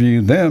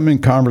interviewed them in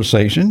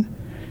conversation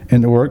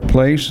in the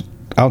workplace,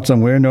 out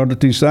somewhere, in order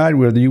to decide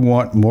whether you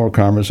want more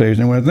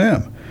conversation with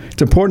them.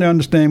 It's important to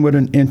understand what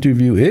an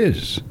interview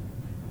is.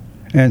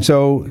 And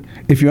so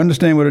if you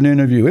understand what an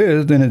interview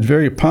is, then it's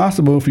very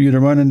possible for you to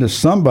run into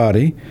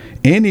somebody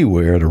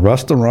anywhere, at a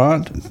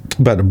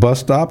restaurant, by the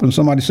bus stop, and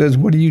somebody says,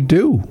 "What do you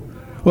do?"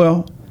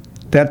 Well,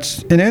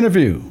 that's an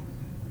interview.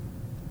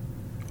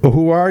 Well,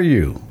 who are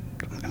you?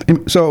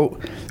 So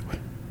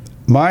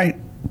my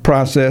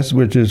process,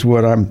 which is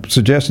what I'm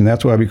suggesting,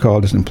 that's why we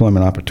call this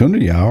Employment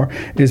Opportunity Hour,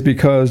 is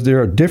because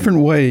there are different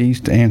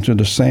ways to answer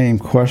the same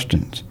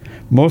questions.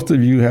 Most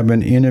of you have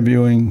been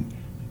interviewing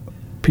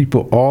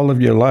people all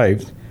of your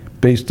life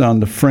based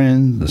on the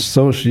friends,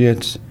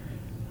 associates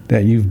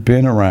that you've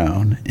been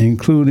around,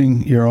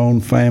 including your own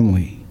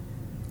family.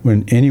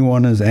 When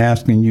anyone is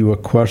asking you a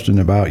question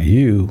about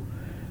you,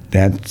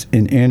 that's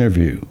an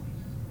interview.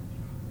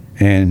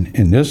 And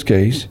in this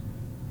case,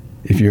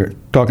 if you're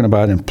talking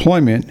about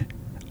employment,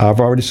 I've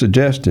already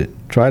suggested,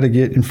 try to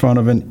get in front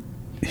of a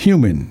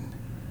human.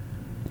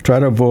 Try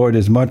to avoid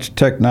as much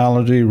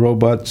technology,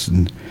 robots,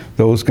 and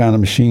those kind of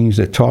machines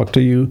that talk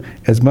to you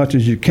as much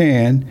as you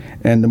can.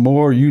 And the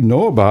more you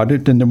know about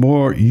it, then the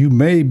more you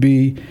may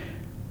be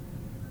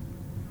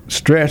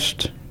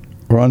stressed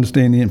or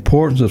understand the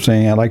importance of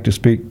saying, "I'd like to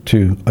speak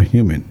to a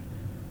human."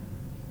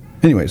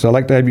 Anyway, so I'd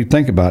like to have you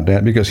think about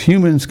that, because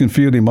humans can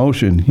feel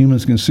emotion.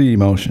 Humans can see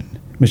emotion.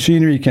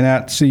 Machinery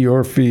cannot see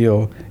or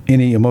feel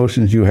any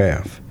emotions you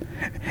have.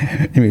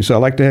 Anyway, so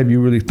I'd like to have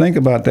you really think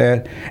about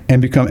that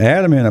and become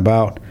adamant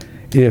about,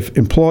 if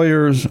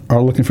employers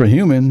are looking for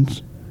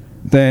humans,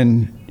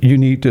 then you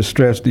need to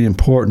stress the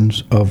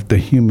importance of the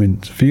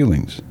human's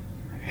feelings.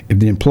 If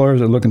the employers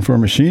are looking for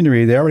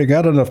machinery, they already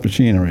got enough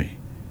machinery.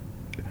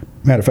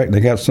 Matter of fact, they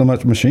got so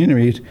much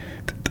machinery,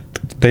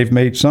 they've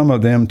made some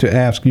of them to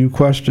ask you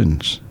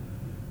questions.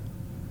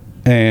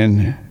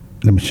 And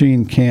the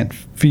machine can't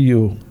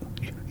feel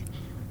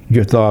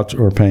your thoughts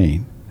or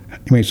pain.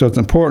 I mean, so it's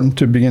important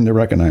to begin to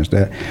recognize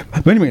that.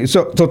 But anyway,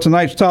 so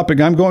tonight's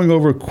topic, I'm going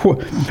over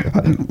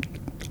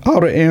how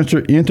to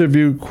answer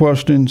interview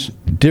questions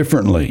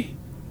differently.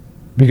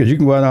 Because you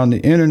can go out on the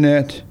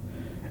internet,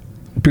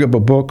 pick up a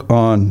book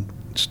on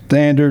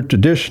standard,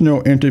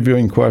 traditional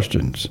interviewing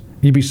questions.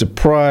 You'd be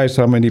surprised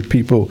how many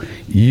people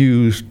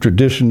use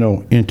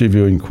traditional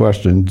interviewing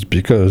questions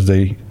because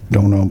they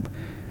don't know,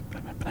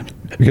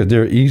 because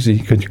they're easy,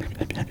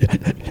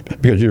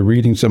 because you're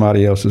reading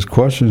somebody else's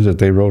questions that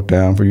they wrote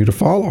down for you to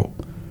follow.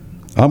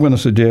 I'm going to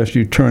suggest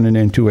you turn it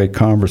into a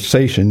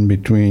conversation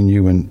between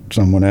you and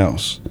someone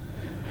else.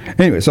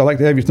 Anyway, so I'd like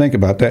to have you think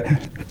about that.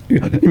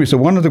 Anyway, so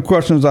one of the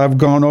questions I've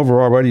gone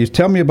over already is,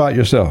 tell me about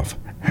yourself.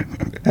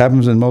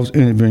 Happens in most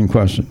interviewing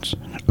questions.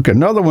 Okay,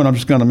 another one I'm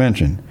just going to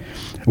mention.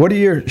 What are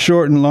your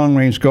short and long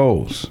range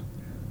goals?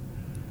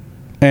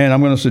 And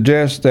I'm going to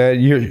suggest that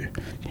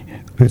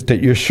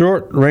your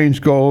short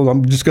range goal,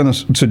 I'm just going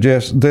to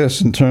suggest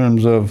this in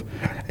terms of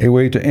a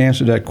way to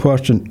answer that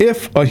question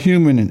if a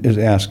human is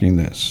asking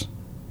this.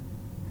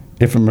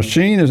 If a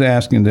machine is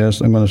asking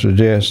this, I'm going to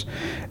suggest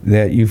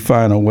that you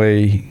find a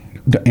way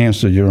to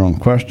answer your own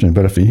question.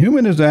 But if a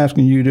human is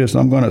asking you this,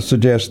 I'm going to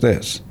suggest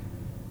this.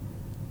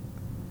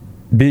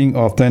 Being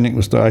authentic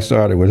was what I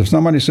started with. If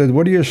somebody says,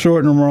 what are your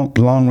short and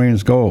long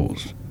range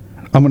goals?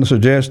 I'm going to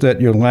suggest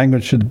that your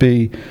language should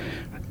be,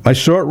 my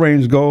short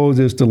range goals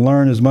is to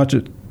learn as much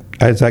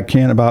as I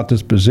can about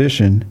this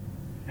position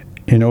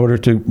in order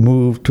to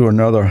move to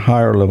another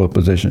higher level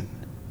position.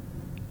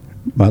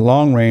 My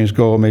long range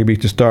goal may be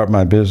to start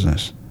my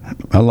business.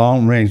 My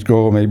long range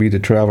goal may be to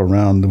travel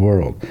around the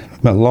world.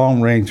 My long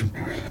range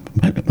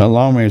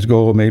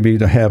goal may be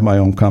to have my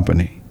own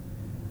company.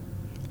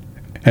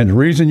 And the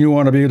reason you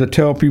want to be able to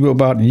tell people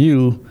about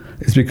you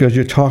is because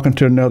you're talking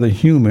to another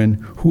human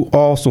who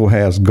also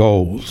has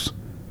goals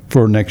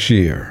for next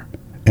year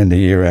and the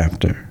year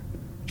after.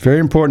 It's very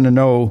important to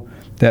know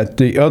that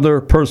the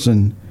other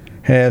person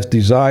has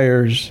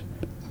desires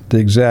the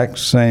exact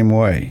same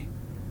way.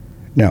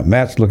 Now,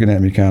 Matt's looking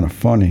at me kind of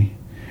funny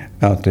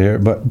out there,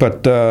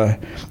 but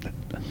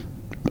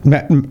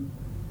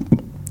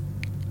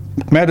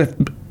Matt,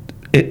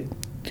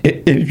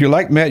 if you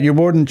like, Matt, you're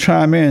more than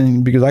chime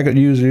in because I could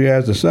use you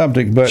as the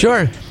subject. But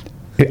Sure.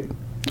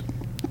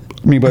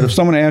 But if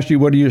someone asks you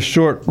what are your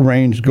short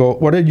range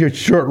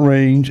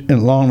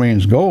and long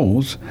range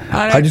goals,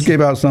 I just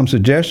gave out some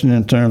suggestion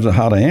in terms of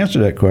how to answer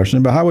that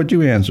question. But how would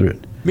you answer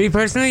it? Me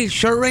personally,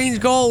 short range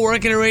goal,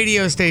 work at a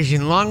radio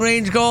station. Long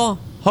range goal,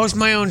 host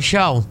my own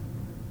show.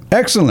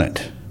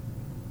 Excellent.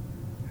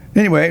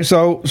 Anyway,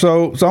 so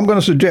I'm going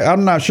to suggest.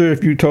 I'm not sure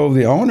if you told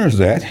the owners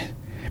that.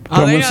 But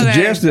I'm going to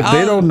suggest that if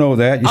they don't know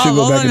that, you should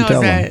go back and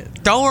tell them.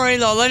 Don't worry,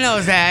 Lola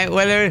knows that.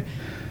 Whether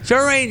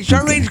short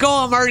range goal,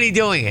 I'm already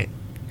doing it.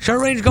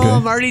 Short range goal,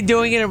 I'm already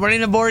doing it. I'm running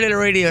the board at a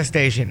radio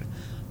station.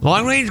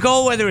 Long range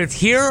goal, whether it's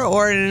here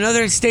or in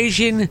another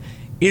station,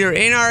 either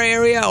in our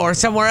area or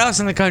somewhere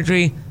else in the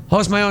country,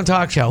 host my own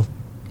talk show.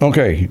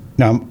 Okay.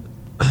 Now,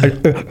 I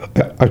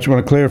just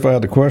want to clarify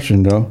the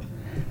question, though.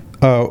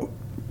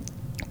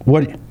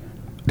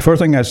 The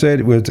first thing I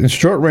said was the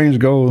short range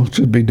goal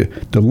should be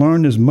to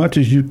learn as much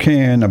as you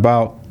can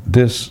about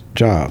this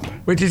job.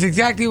 Which is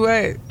exactly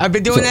what I've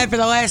been doing that for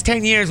the last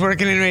 10 years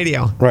working in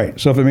radio. Right.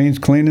 So if it means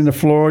cleaning the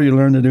floor, you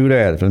learn to do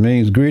that. If it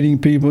means greeting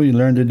people, you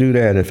learn to do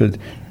that. If it,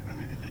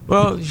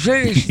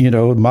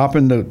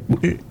 mopping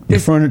the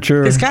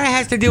furniture. This kind of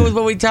has to do with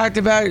what we talked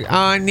about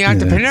on the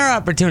Entrepreneur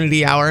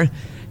Opportunity Hour,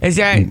 is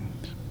that,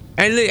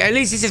 at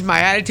least this is my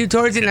attitude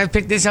towards it, and I've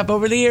picked this up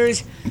over the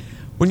years.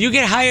 When you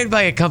get hired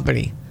by a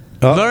company,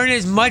 learn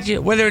as much,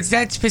 whether it's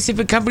that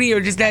specific company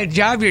or just that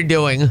job you're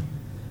doing,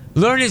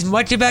 learn as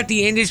much about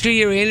the industry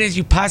you're in as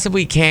you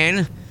possibly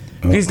can.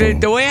 Because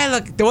the way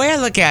I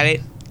look at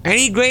it,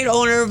 any great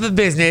owner of a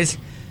business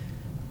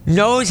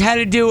knows how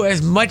to do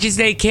as much as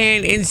they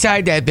can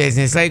inside that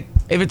business. Like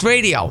if it's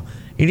radio,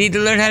 you need to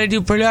learn how to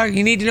do production.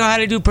 You need to know how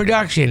to do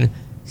production,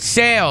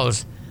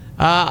 sales,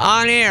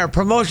 on air,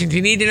 promotions.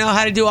 You need to know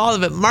how to do all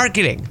of it.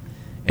 Marketing,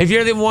 if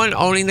you're the one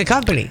owning the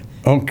company.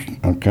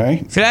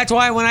 Okay. So that's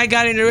why when I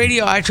got into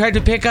radio, I tried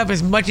to pick up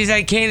as much as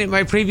I can at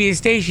my previous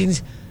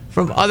stations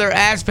from other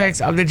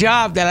aspects of the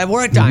job that I've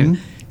worked on.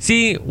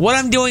 See, what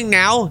I'm doing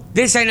now,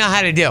 this I know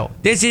how to do.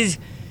 This is,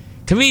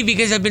 to me,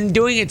 because I've been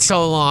doing it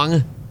so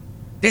long,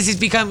 this has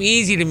become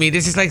easy to me.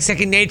 This is like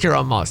second nature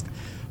almost.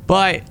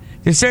 But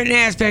there's certain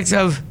aspects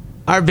of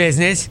our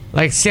business,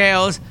 like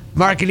sales,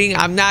 marketing,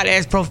 I'm not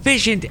as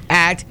proficient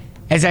at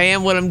as I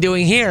am what I'm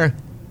doing here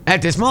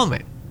at this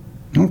moment.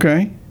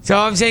 Okay. So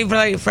I'm saying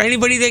for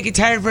anybody that gets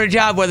hired for a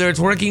job, whether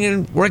it's working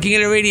at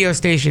a radio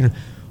station,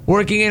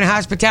 working in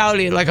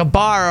hospitality like a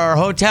bar or a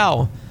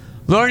hotel,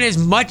 learn as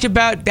much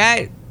about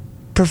that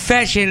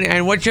profession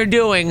and what you're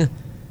doing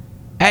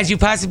as you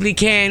possibly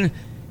can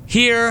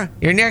here,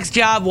 your next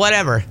job,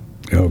 whatever.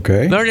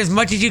 Okay. Learn as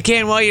much as you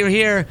can while you're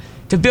here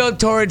to build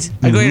towards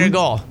a greater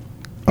goal.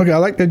 Okay, I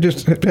like to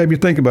just have you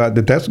think about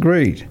that. That's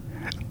great.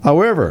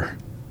 However,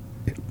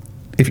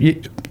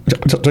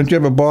 since you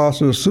have a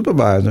boss or a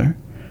supervisor,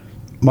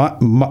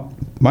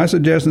 my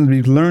suggestion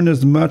is to learn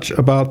as much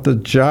about the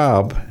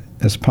job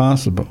as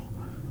possible,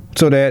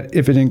 so that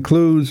if it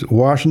includes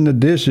washing the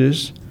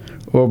dishes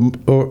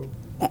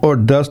or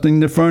dusting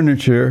the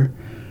furniture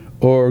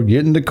or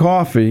getting the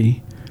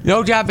coffee,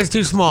 no job is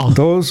too small.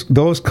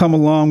 Those come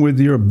along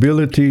with your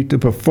ability to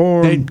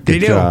perform the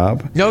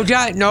job. No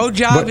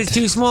job is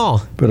too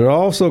small. But it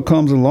also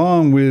comes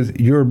along with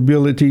your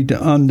ability to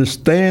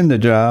understand the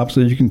job, so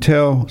you can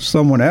tell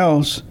someone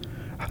else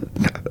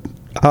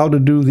how to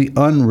do the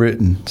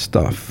unwritten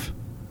stuff.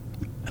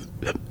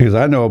 Because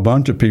I know a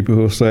bunch of people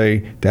who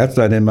say, that's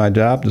not in my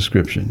job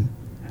description.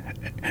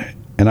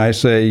 And I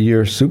say,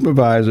 your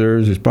supervisor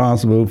is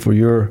responsible for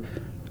your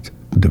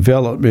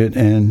development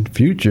and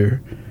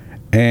future.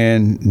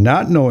 And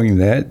not knowing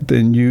that,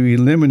 then you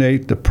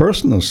eliminate the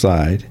personal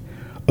side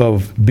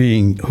of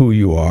being who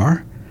you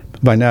are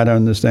by not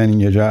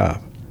understanding your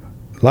job.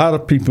 A lot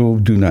of people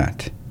do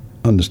not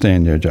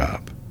understand their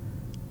job.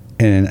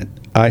 And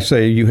I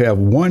say you have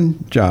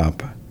one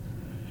job.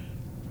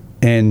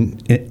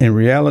 And in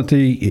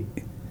reality,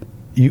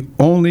 you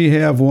only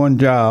have one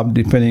job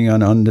depending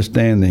on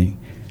understanding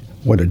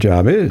what a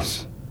job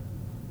is.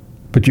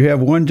 But you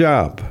have one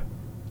job,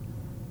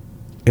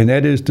 and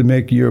that is to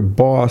make your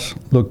boss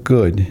look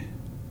good.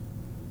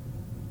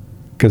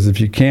 Because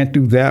if you can't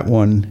do that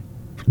one,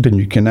 then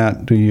you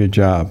cannot do your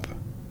job.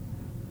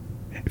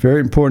 It's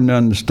very important to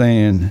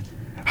understand,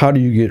 how do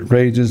you get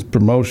raises,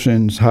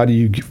 promotions? How do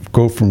you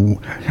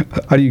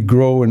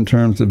grow in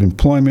terms of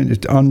employment?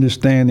 It's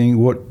understanding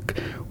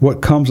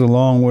what comes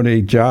along with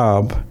a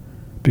job,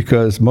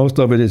 because most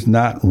of it is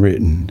not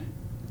written.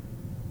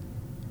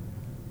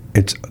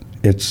 It's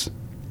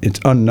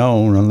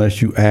unknown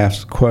unless you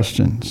ask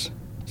questions.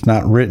 It's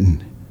not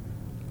written.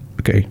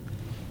 Okay.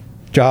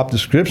 Job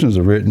descriptions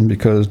are written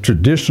because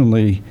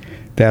traditionally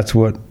that's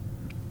what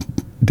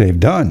they've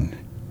done.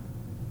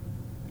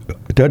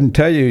 It doesn't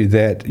tell you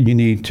that you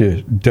need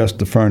to dust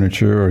the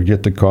furniture or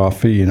get the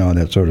coffee and all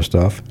that sort of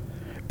stuff.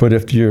 But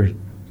if your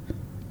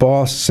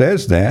boss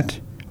says that,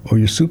 or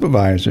your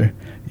supervisor,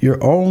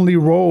 your only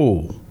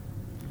role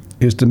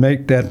is to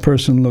make that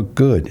person look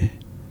good.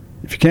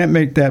 If you can't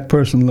make that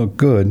person look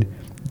good,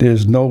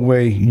 there's no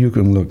way you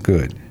can look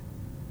good.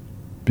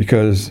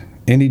 Because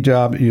any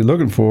job that you're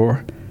looking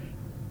for,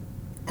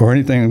 or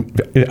anything,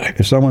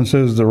 if someone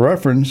says the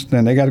reference,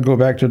 then they got to go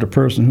back to the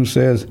person who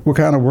says, what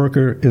kind of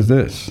worker is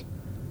this?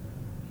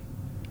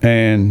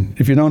 And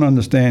if you don't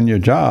understand your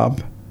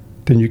job,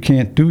 then you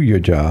can't do your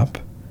job.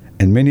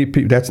 And many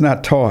people, that's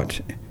not taught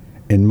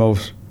in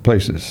most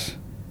places.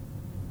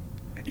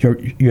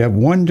 You have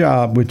one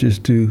job, which is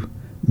to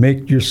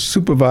make your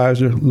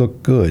supervisor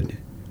look good.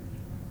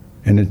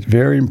 And it's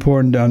very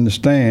important to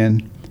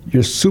understand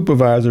your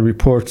supervisor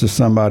reports to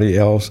somebody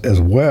else as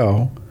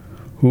well,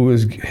 who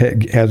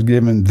has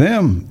given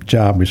them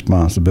job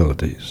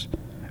responsibilities.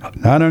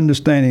 Not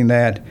understanding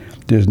that,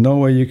 there's no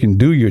way you can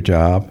do your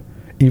job,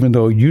 even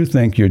though you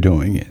think you're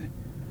doing it.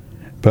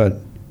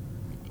 But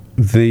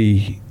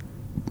the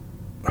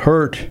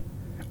hurt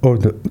or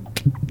the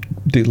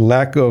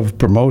lack of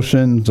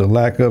promotions, the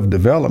lack of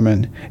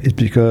development is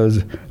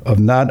because of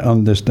not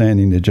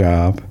understanding the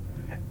job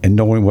and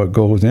knowing what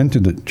goes into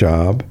the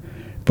job.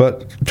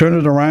 But turn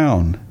it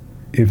around.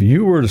 If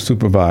you were the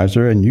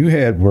supervisor and you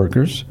had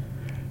workers,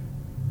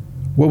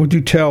 what would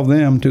you tell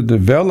them to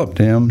develop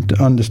them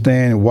to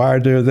understand why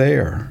they're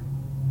there?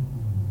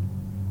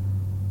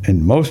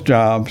 In most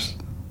jobs,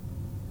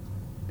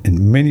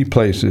 in many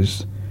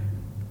places,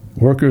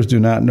 workers do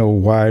not know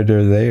why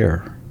they're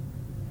there.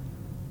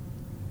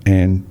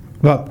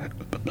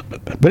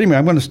 But anyway,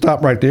 I'm going to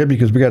stop right there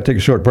because we got to take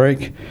a short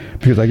break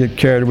because I get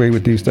carried away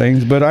with these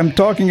things. But I'm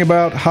talking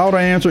about how to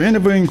answer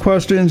interviewing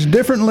questions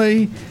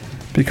differently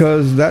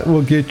because that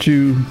will get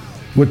you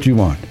what you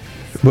want.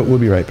 But we'll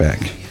be right back.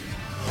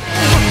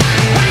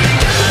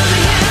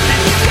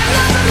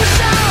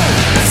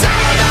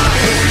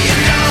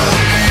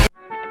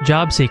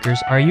 Job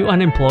seekers, are you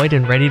unemployed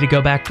and ready to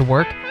go back to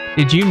work?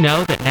 Did you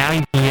know that now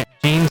you can get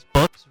Gene's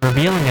books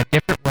revealing a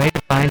different way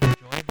to find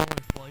enjoyable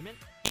employment?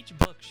 Each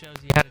book shows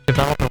you how to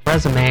develop a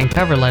resume and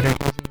cover letter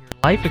using your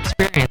life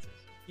experiences.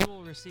 You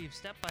will receive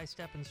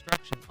step-by-step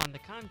instruction on the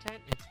content,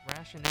 its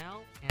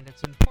rationale, and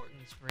its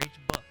importance for each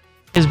book.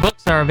 His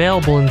books are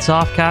available in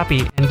soft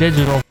copy and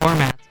digital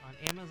formats on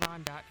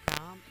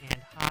Amazon.com and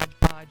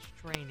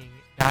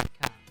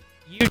HodgepodgeTraining.com.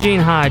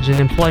 Eugene Hodge,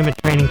 an employment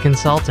training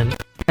consultant,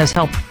 has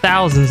helped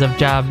thousands of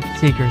job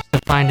seekers to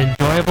find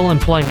enjoyable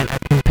employment at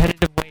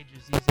competitive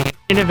wages using an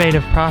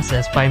innovative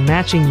process by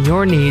matching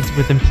your needs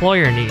with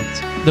employer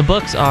needs. The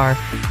books are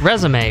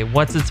Resume,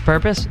 What's Its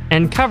Purpose?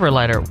 And Cover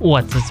Letter,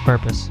 What's Its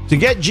Purpose? To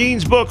get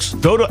Gene's books,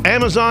 go to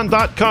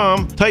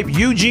Amazon.com, type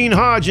Eugene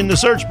Hodge in the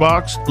search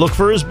box, look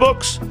for his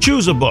books,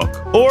 choose a book,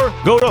 or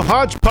go to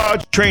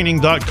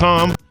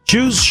HodgepodgeTraining.com,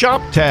 choose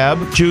Shop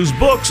tab, choose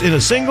books in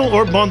a single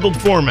or bundled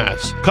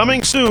formats.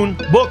 Coming soon,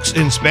 books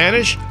in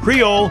Spanish,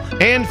 Creole,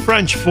 and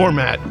French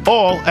format,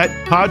 all at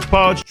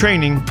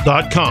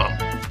HodgepodgeTraining.com.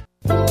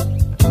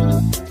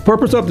 The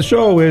purpose of the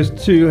show is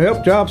to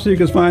help job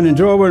seekers find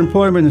enjoyable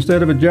employment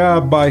instead of a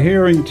job by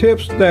hearing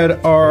tips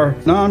that are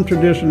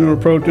non-traditional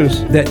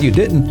approaches that you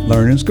didn't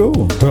learn in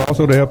school. But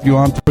also to help you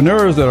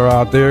entrepreneurs that are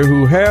out there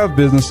who have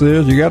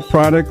businesses, you got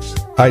products,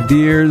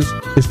 ideas.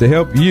 It's to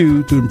help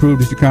you to improve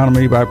this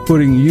economy by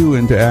putting you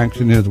into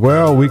action as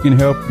well. We can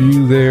help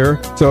you there.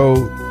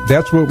 So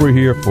that's what we're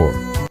here for.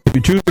 If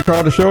you choose to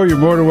call the show, you're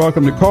more than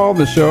welcome to call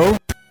the show.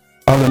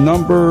 The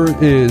number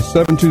is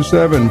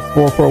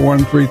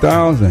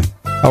 727-441-3000.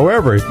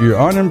 However, if you're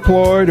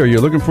unemployed or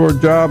you're looking for a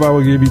job, I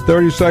will give you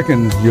 30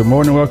 seconds. You're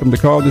more than welcome to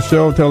call the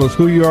show. Tell us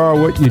who you are,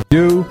 what you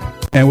do,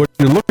 and what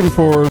you're looking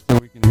for so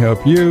we can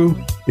help you.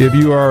 If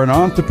you are an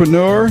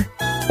entrepreneur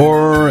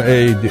or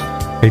a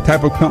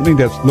type of company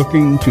that's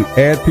looking to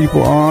add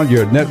people on,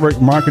 you're a network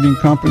marketing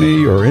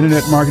company or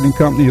internet marketing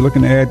company, you're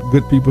looking to add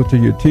good people to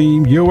your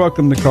team, you're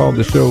welcome to call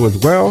the show as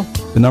well.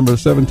 The number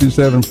is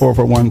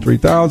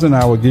 727-441-3000.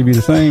 I will give you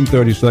the same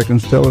 30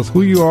 seconds. Tell us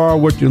who you are,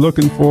 what you're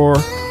looking for,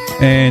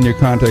 and your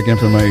contact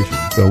information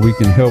so we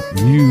can help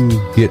you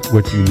get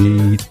what you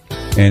need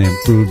and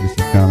improve this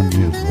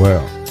economy as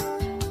well.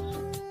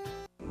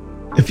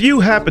 If you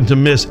happen to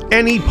miss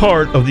any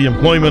part of the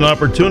Employment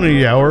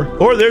Opportunity Hour,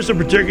 or there's a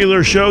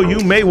particular show you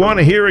may want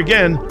to hear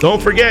again,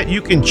 don't forget you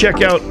can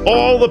check out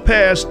all the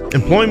past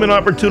Employment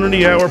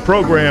Opportunity Hour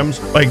programs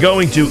by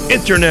going to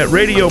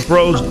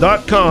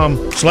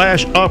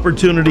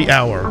internetradiopros.com/opportunity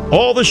hour.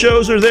 All the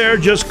shows are there,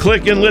 just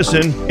click and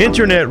listen.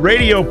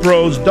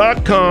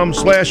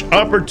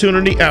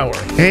 internetradiopros.com/opportunity hour.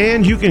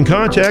 And you can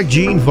contact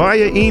Gene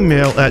via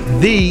email at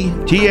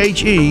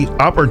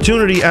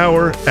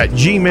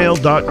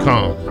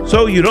opportunityhour@gmail.com.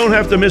 So you don't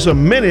have to miss a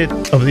minute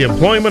of the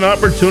Employment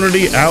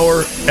Opportunity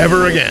Hour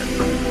ever again.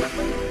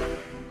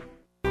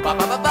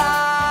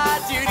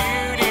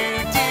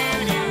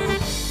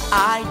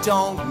 I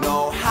don't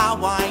know how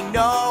I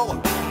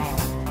know,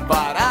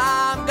 but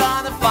I'm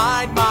gonna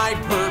find my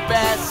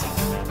purpose.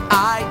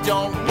 I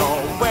don't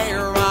know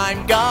where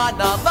I'm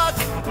gonna look,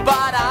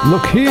 but I'm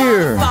Look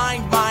here. gonna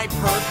find my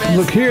purpose.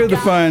 Look here to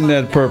find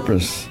that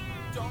purpose.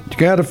 You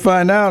got to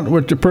find out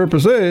what your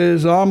purpose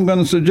is. All I'm going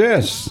to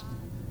suggest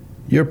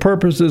Your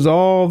purpose is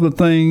all the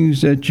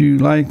things that you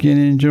like and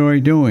enjoy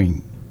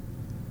doing.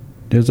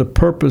 There's a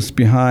purpose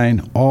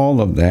behind all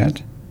of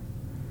that.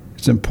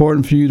 It's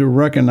important for you to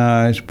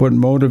recognize what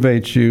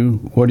motivates you,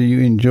 what do you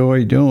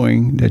enjoy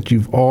doing that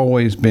you've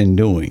always been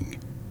doing.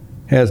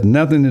 It has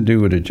nothing to do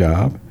with a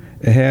job.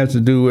 It has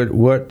to do with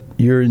what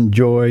you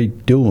enjoy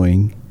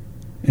doing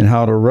and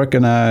how to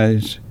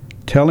recognize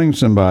telling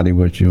somebody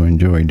what you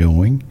enjoy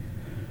doing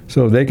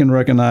so they can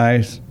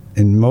recognize,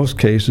 in most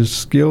cases,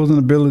 skills and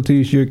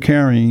abilities you're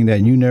carrying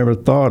that you never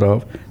thought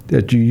of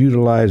that you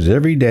utilize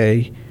every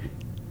day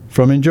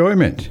from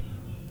enjoyment.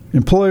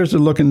 Employers are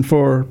looking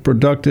for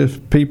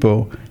productive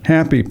people,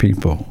 happy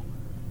people.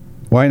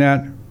 Why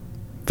not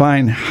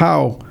find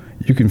how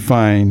you can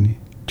find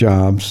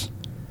jobs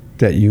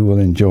that you will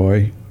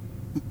enjoy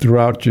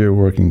throughout your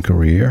working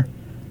career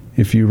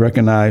if you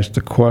recognize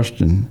the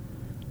question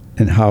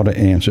and how to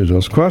answer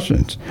those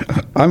questions.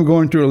 I'm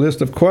going through a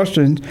list of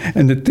questions,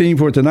 and the theme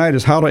for tonight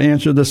is how to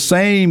answer the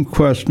same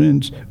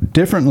questions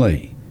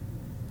differently,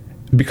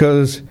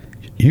 because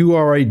you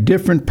are a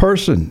different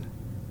person.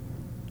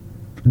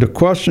 The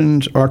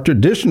questions are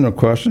traditional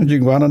questions. You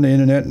can go out on the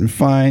internet and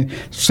find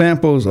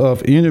samples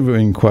of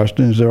interviewing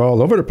questions. They're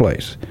all over the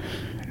place,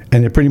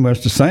 and they're pretty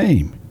much the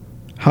same.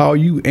 How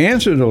you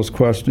answer those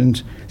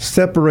questions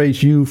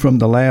separates you from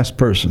the last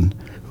person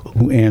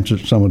who answered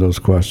some of those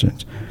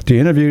questions. The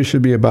interview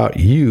should be about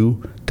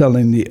you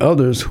telling the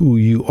others who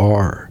you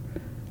are.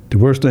 The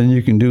worst thing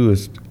you can do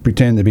is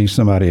pretend to be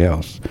somebody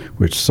else,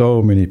 which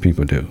so many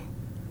people do.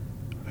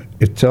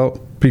 Tell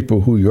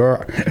people who you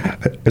are.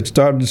 It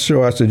started the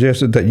show. I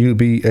suggested that you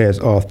be as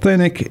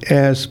authentic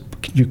as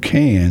you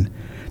can.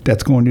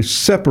 That's going to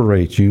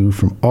separate you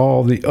from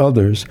all the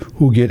others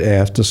who get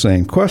asked the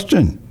same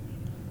question,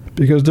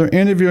 because they're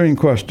interviewing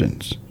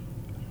questions.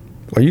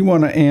 Well, you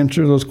want to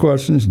answer those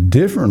questions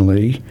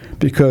differently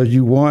because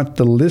you want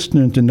the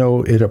listener to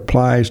know it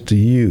applies to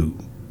you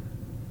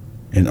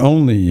and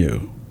only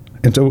you.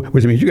 And so,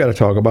 which means you got to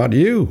talk about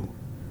you.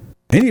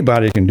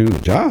 Anybody can do the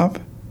job,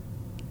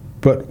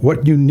 but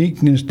what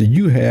uniqueness do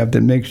you have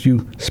that makes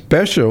you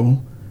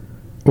special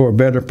or a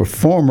better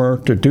performer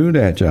to do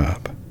that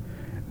job?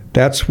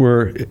 That's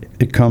where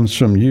it comes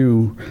from,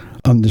 you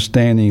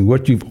understanding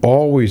what you've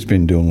always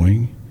been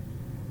doing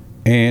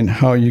and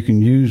how you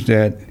can use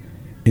that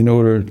in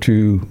order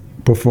to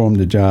perform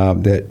the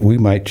job that we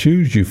might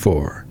choose you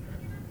for.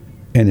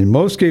 And in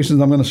most cases,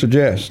 I'm going to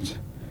suggest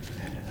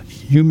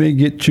you may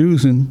get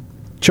chosen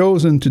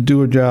to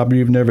do a job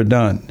you've never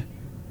done.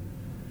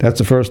 That's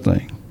the first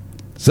thing.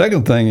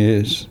 Second thing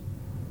is,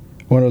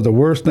 one of the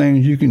worst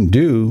things you can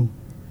do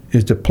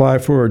is to apply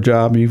for a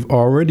job you've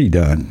already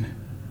done,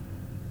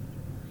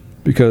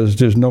 because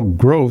there's no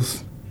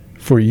growth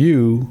for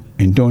you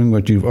in doing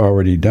what you've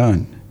already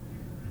done.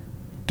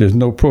 There's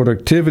no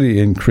productivity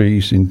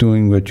increase in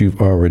doing what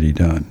you've already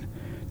done.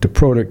 The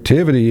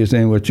productivity is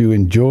in what you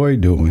enjoy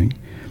doing,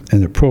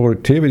 and the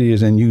productivity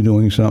is in you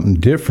doing something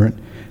different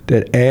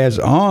that adds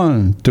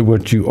on to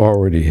what you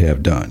already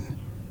have done.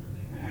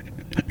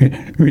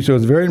 So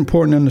it's very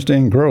important to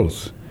understand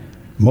growth.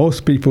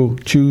 Most people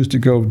choose to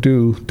go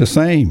do the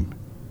same.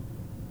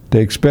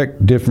 They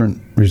expect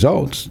different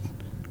results,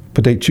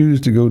 but they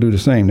choose to go do the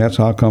same. That's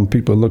how come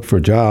people look for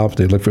jobs.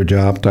 They look for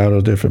job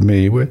titles they're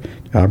familiar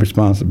with, job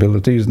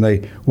responsibilities, and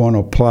they want to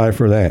apply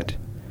for that,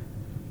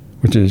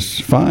 which is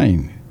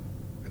fine.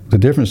 The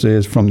difference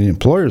is, from the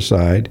employer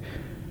side,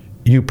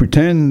 you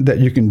pretend that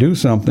you can do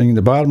something.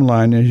 The bottom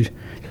line is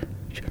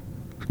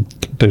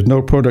there's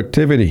no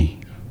productivity.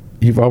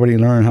 You've already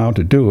learned how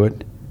to do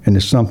it, and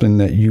it's something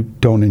that you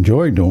don't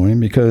enjoy doing,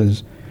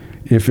 because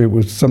if it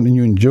was something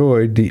you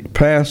enjoyed, the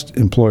past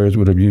employers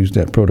would have used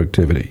that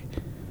productivity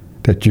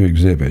that you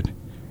exhibit.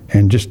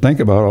 And just think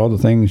about all the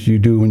things you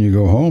do when you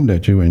go home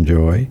that you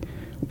enjoy.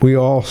 We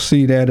all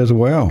see that as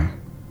well.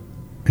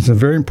 It's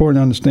very important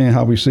to understand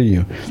how we see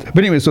you. But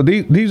anyway, so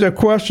these are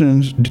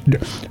questions,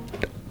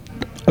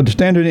 the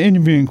standard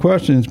interviewing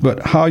questions,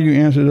 but how you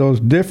answer those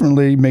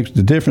differently makes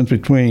the difference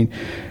between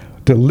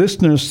the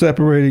listener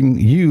separating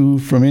you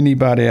from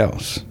anybody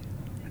else.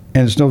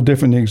 And it's no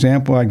different. The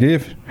example I've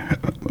gave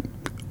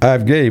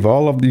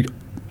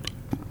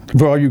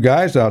for all you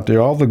guys out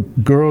there, all the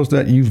girls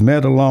that you've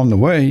met along the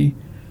way,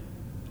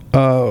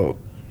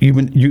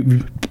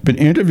 you've been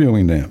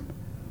interviewing them.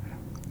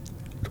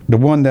 The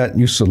one that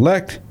you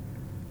select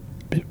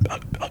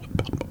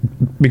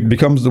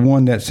becomes the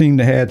one that seemed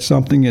to have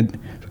something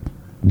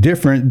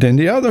different than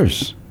the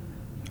others.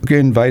 Okay,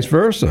 and vice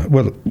versa.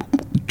 Well,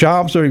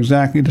 jobs are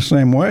exactly the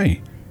same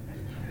way.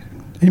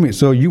 Anyway,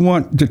 so you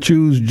want to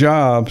choose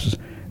jobs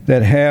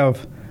that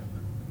have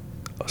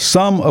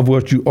some of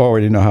what you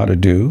already know how to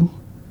do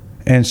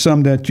and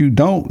some that you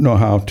don't know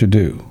how to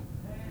do.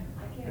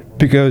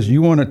 Because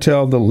you want to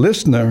tell the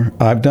listener,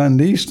 I've done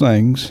these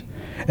things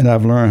and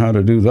I've learned how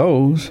to do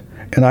those,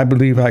 and I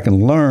believe I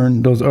can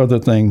learn those other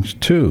things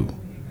too.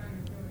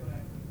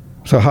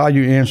 So how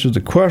you answer the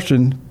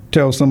question,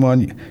 tell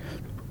someone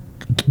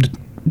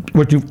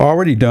what you've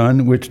already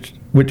done, which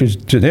is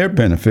to their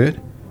benefit,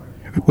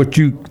 what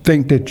you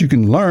think that you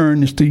can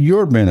learn is to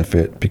your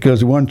benefit,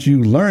 because once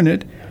you learn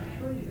it,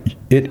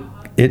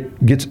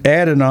 it gets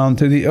added on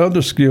to the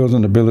other skills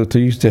and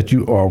abilities that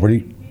you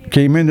already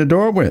came in the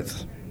door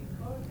with.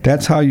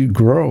 That's how you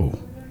grow.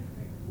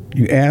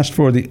 You ask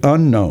for the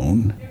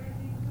unknown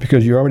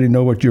because you already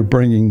know what you're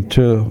bringing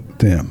to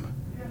them.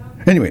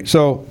 Anyway,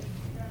 so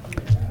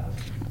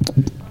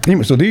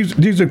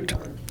these are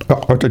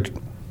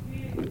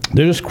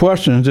they're just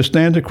questions, just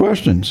standard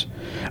questions.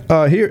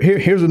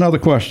 Here's another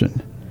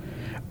question.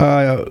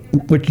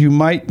 Which you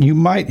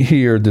might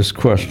hear this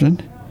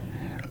question,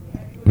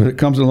 but it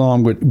comes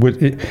along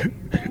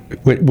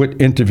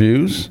with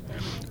interviews.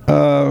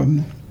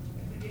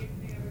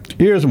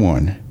 Here's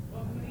one.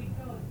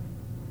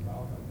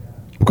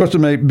 The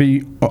question may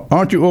be,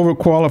 aren't you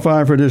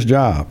overqualified for this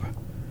job?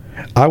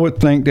 I would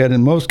think that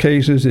in most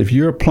cases, if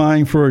you're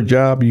applying for a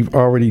job you've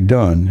already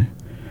done,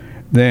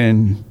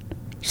 then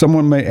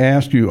someone may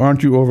ask you,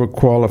 aren't you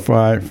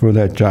overqualified for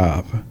that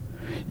job?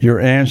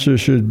 Your answer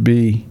should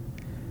be,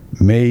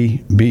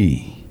 may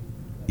be.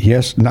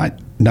 Yes, not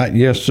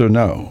yes or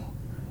no.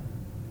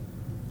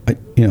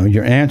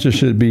 Your answer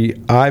should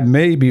be, I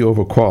may be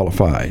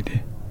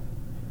overqualified,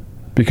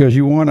 because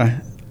you want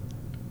to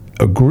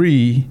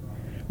agree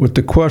with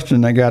the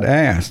question that got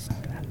asked.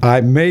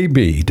 I may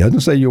be.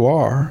 Doesn't say you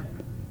are.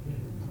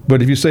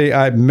 But if you say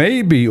I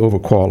may be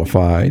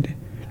overqualified,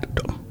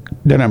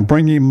 then I'm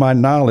bringing my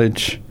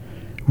knowledge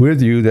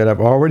with you that I've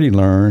already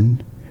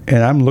learned,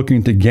 and I'm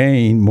looking to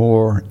gain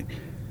more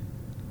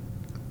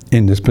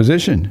in this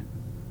position.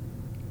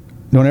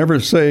 Don't ever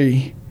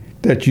say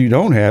that you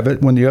don't have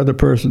it when the other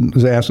person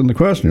is asking the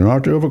question.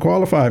 Aren't you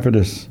overqualified for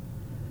this?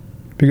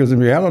 Because in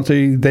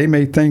reality, they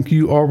may think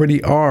you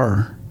already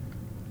are.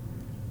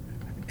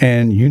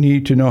 And you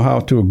need to know how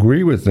to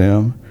agree with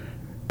them,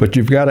 but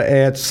you've got to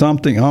add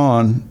something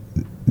on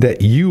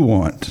that you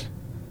want.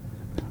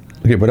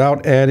 Okay,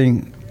 without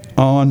adding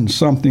on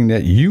something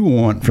that you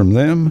want from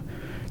them,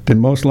 then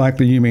most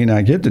likely you may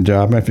not get the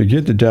job. And if you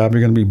get the job,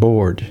 you're going to be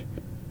bored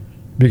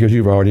because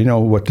you already know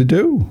what to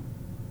do.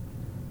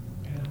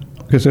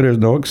 Because so there's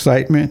no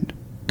excitement,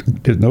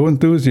 there's no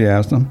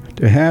enthusiasm.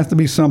 There has to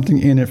be something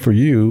in it for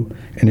you,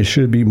 and it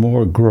should be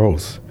more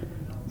growth,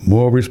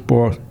 more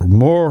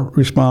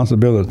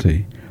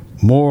responsibility,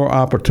 more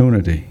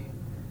opportunity,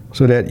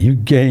 so that you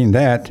gain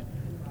that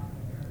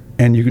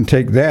and you can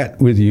take that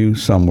with you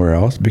somewhere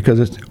else, because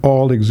it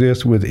all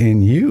exists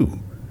within you.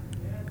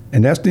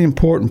 And that's the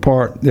important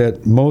part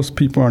that most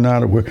people are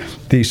not aware.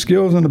 These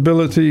skills and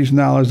abilities,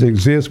 knowledge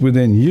exist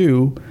within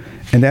you,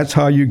 and that's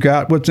how you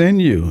got what's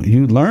in you.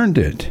 You learned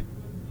it.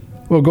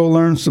 Well, go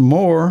learn some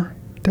more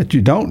that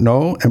you don't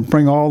know and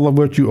bring all of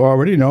what you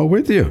already know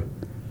with you.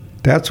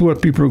 That's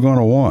what people are going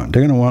to want.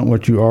 They're going to want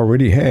what you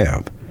already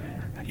have.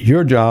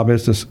 Your job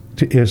is to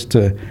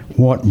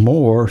want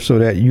more, so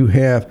that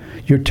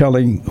you're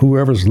telling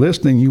whoever's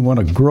listening you want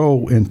to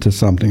grow into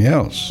something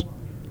else.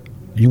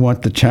 You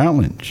want the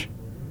challenge.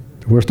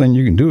 The worst thing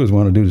you can do is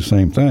want to do the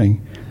same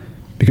thing,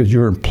 because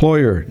your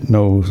employer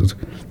knows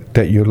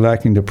that you're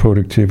lacking the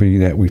productivity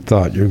that we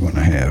thought you're going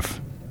to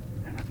have.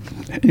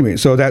 Anyway,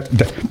 so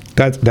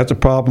that's a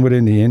problem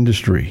within the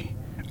industry.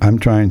 I'm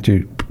trying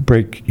to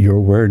break your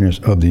awareness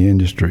of the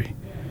industry.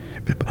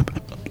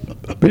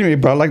 But anyway,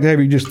 but I'd like to have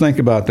you just think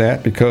about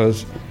that,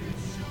 because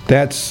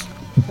that's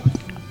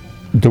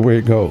the way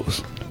it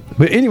goes.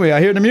 But anyway, I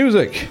hear the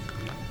music,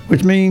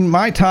 which means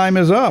my time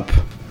is up.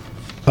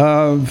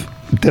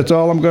 That's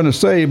all I'm going to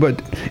say,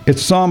 but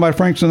it's a song by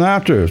Frank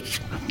Sinatra.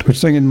 We're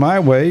singing My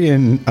Way,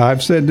 and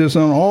I've said this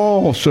on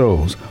all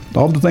shows.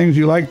 All the things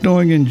you like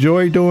doing,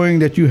 enjoy doing,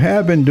 that you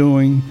have been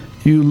doing,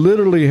 you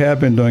literally have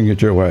been doing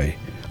it your way.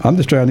 I'm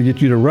just trying to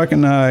get you to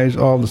recognize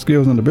all the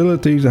skills and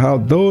abilities and how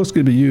those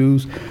could be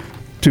used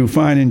to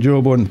find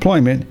enjoyable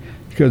employment,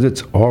 because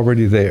it's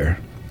already there.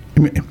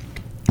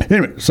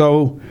 Anyway,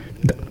 so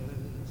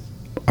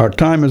our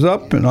time is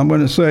up, and I'm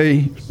going to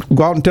say,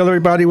 go out and tell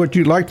everybody what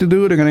you'd like to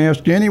do. They're going to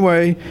ask you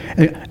anyway,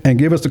 and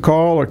give us a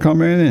call or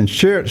come in and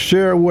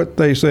share what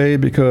they say,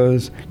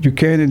 because you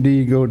can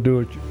indeed go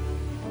do it.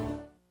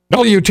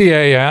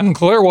 WTAN,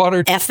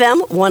 Clearwater.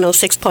 FM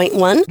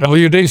 106.1.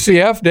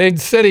 WDCF, Dade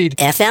City.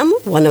 FM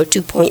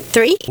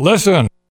 102.3. Listen.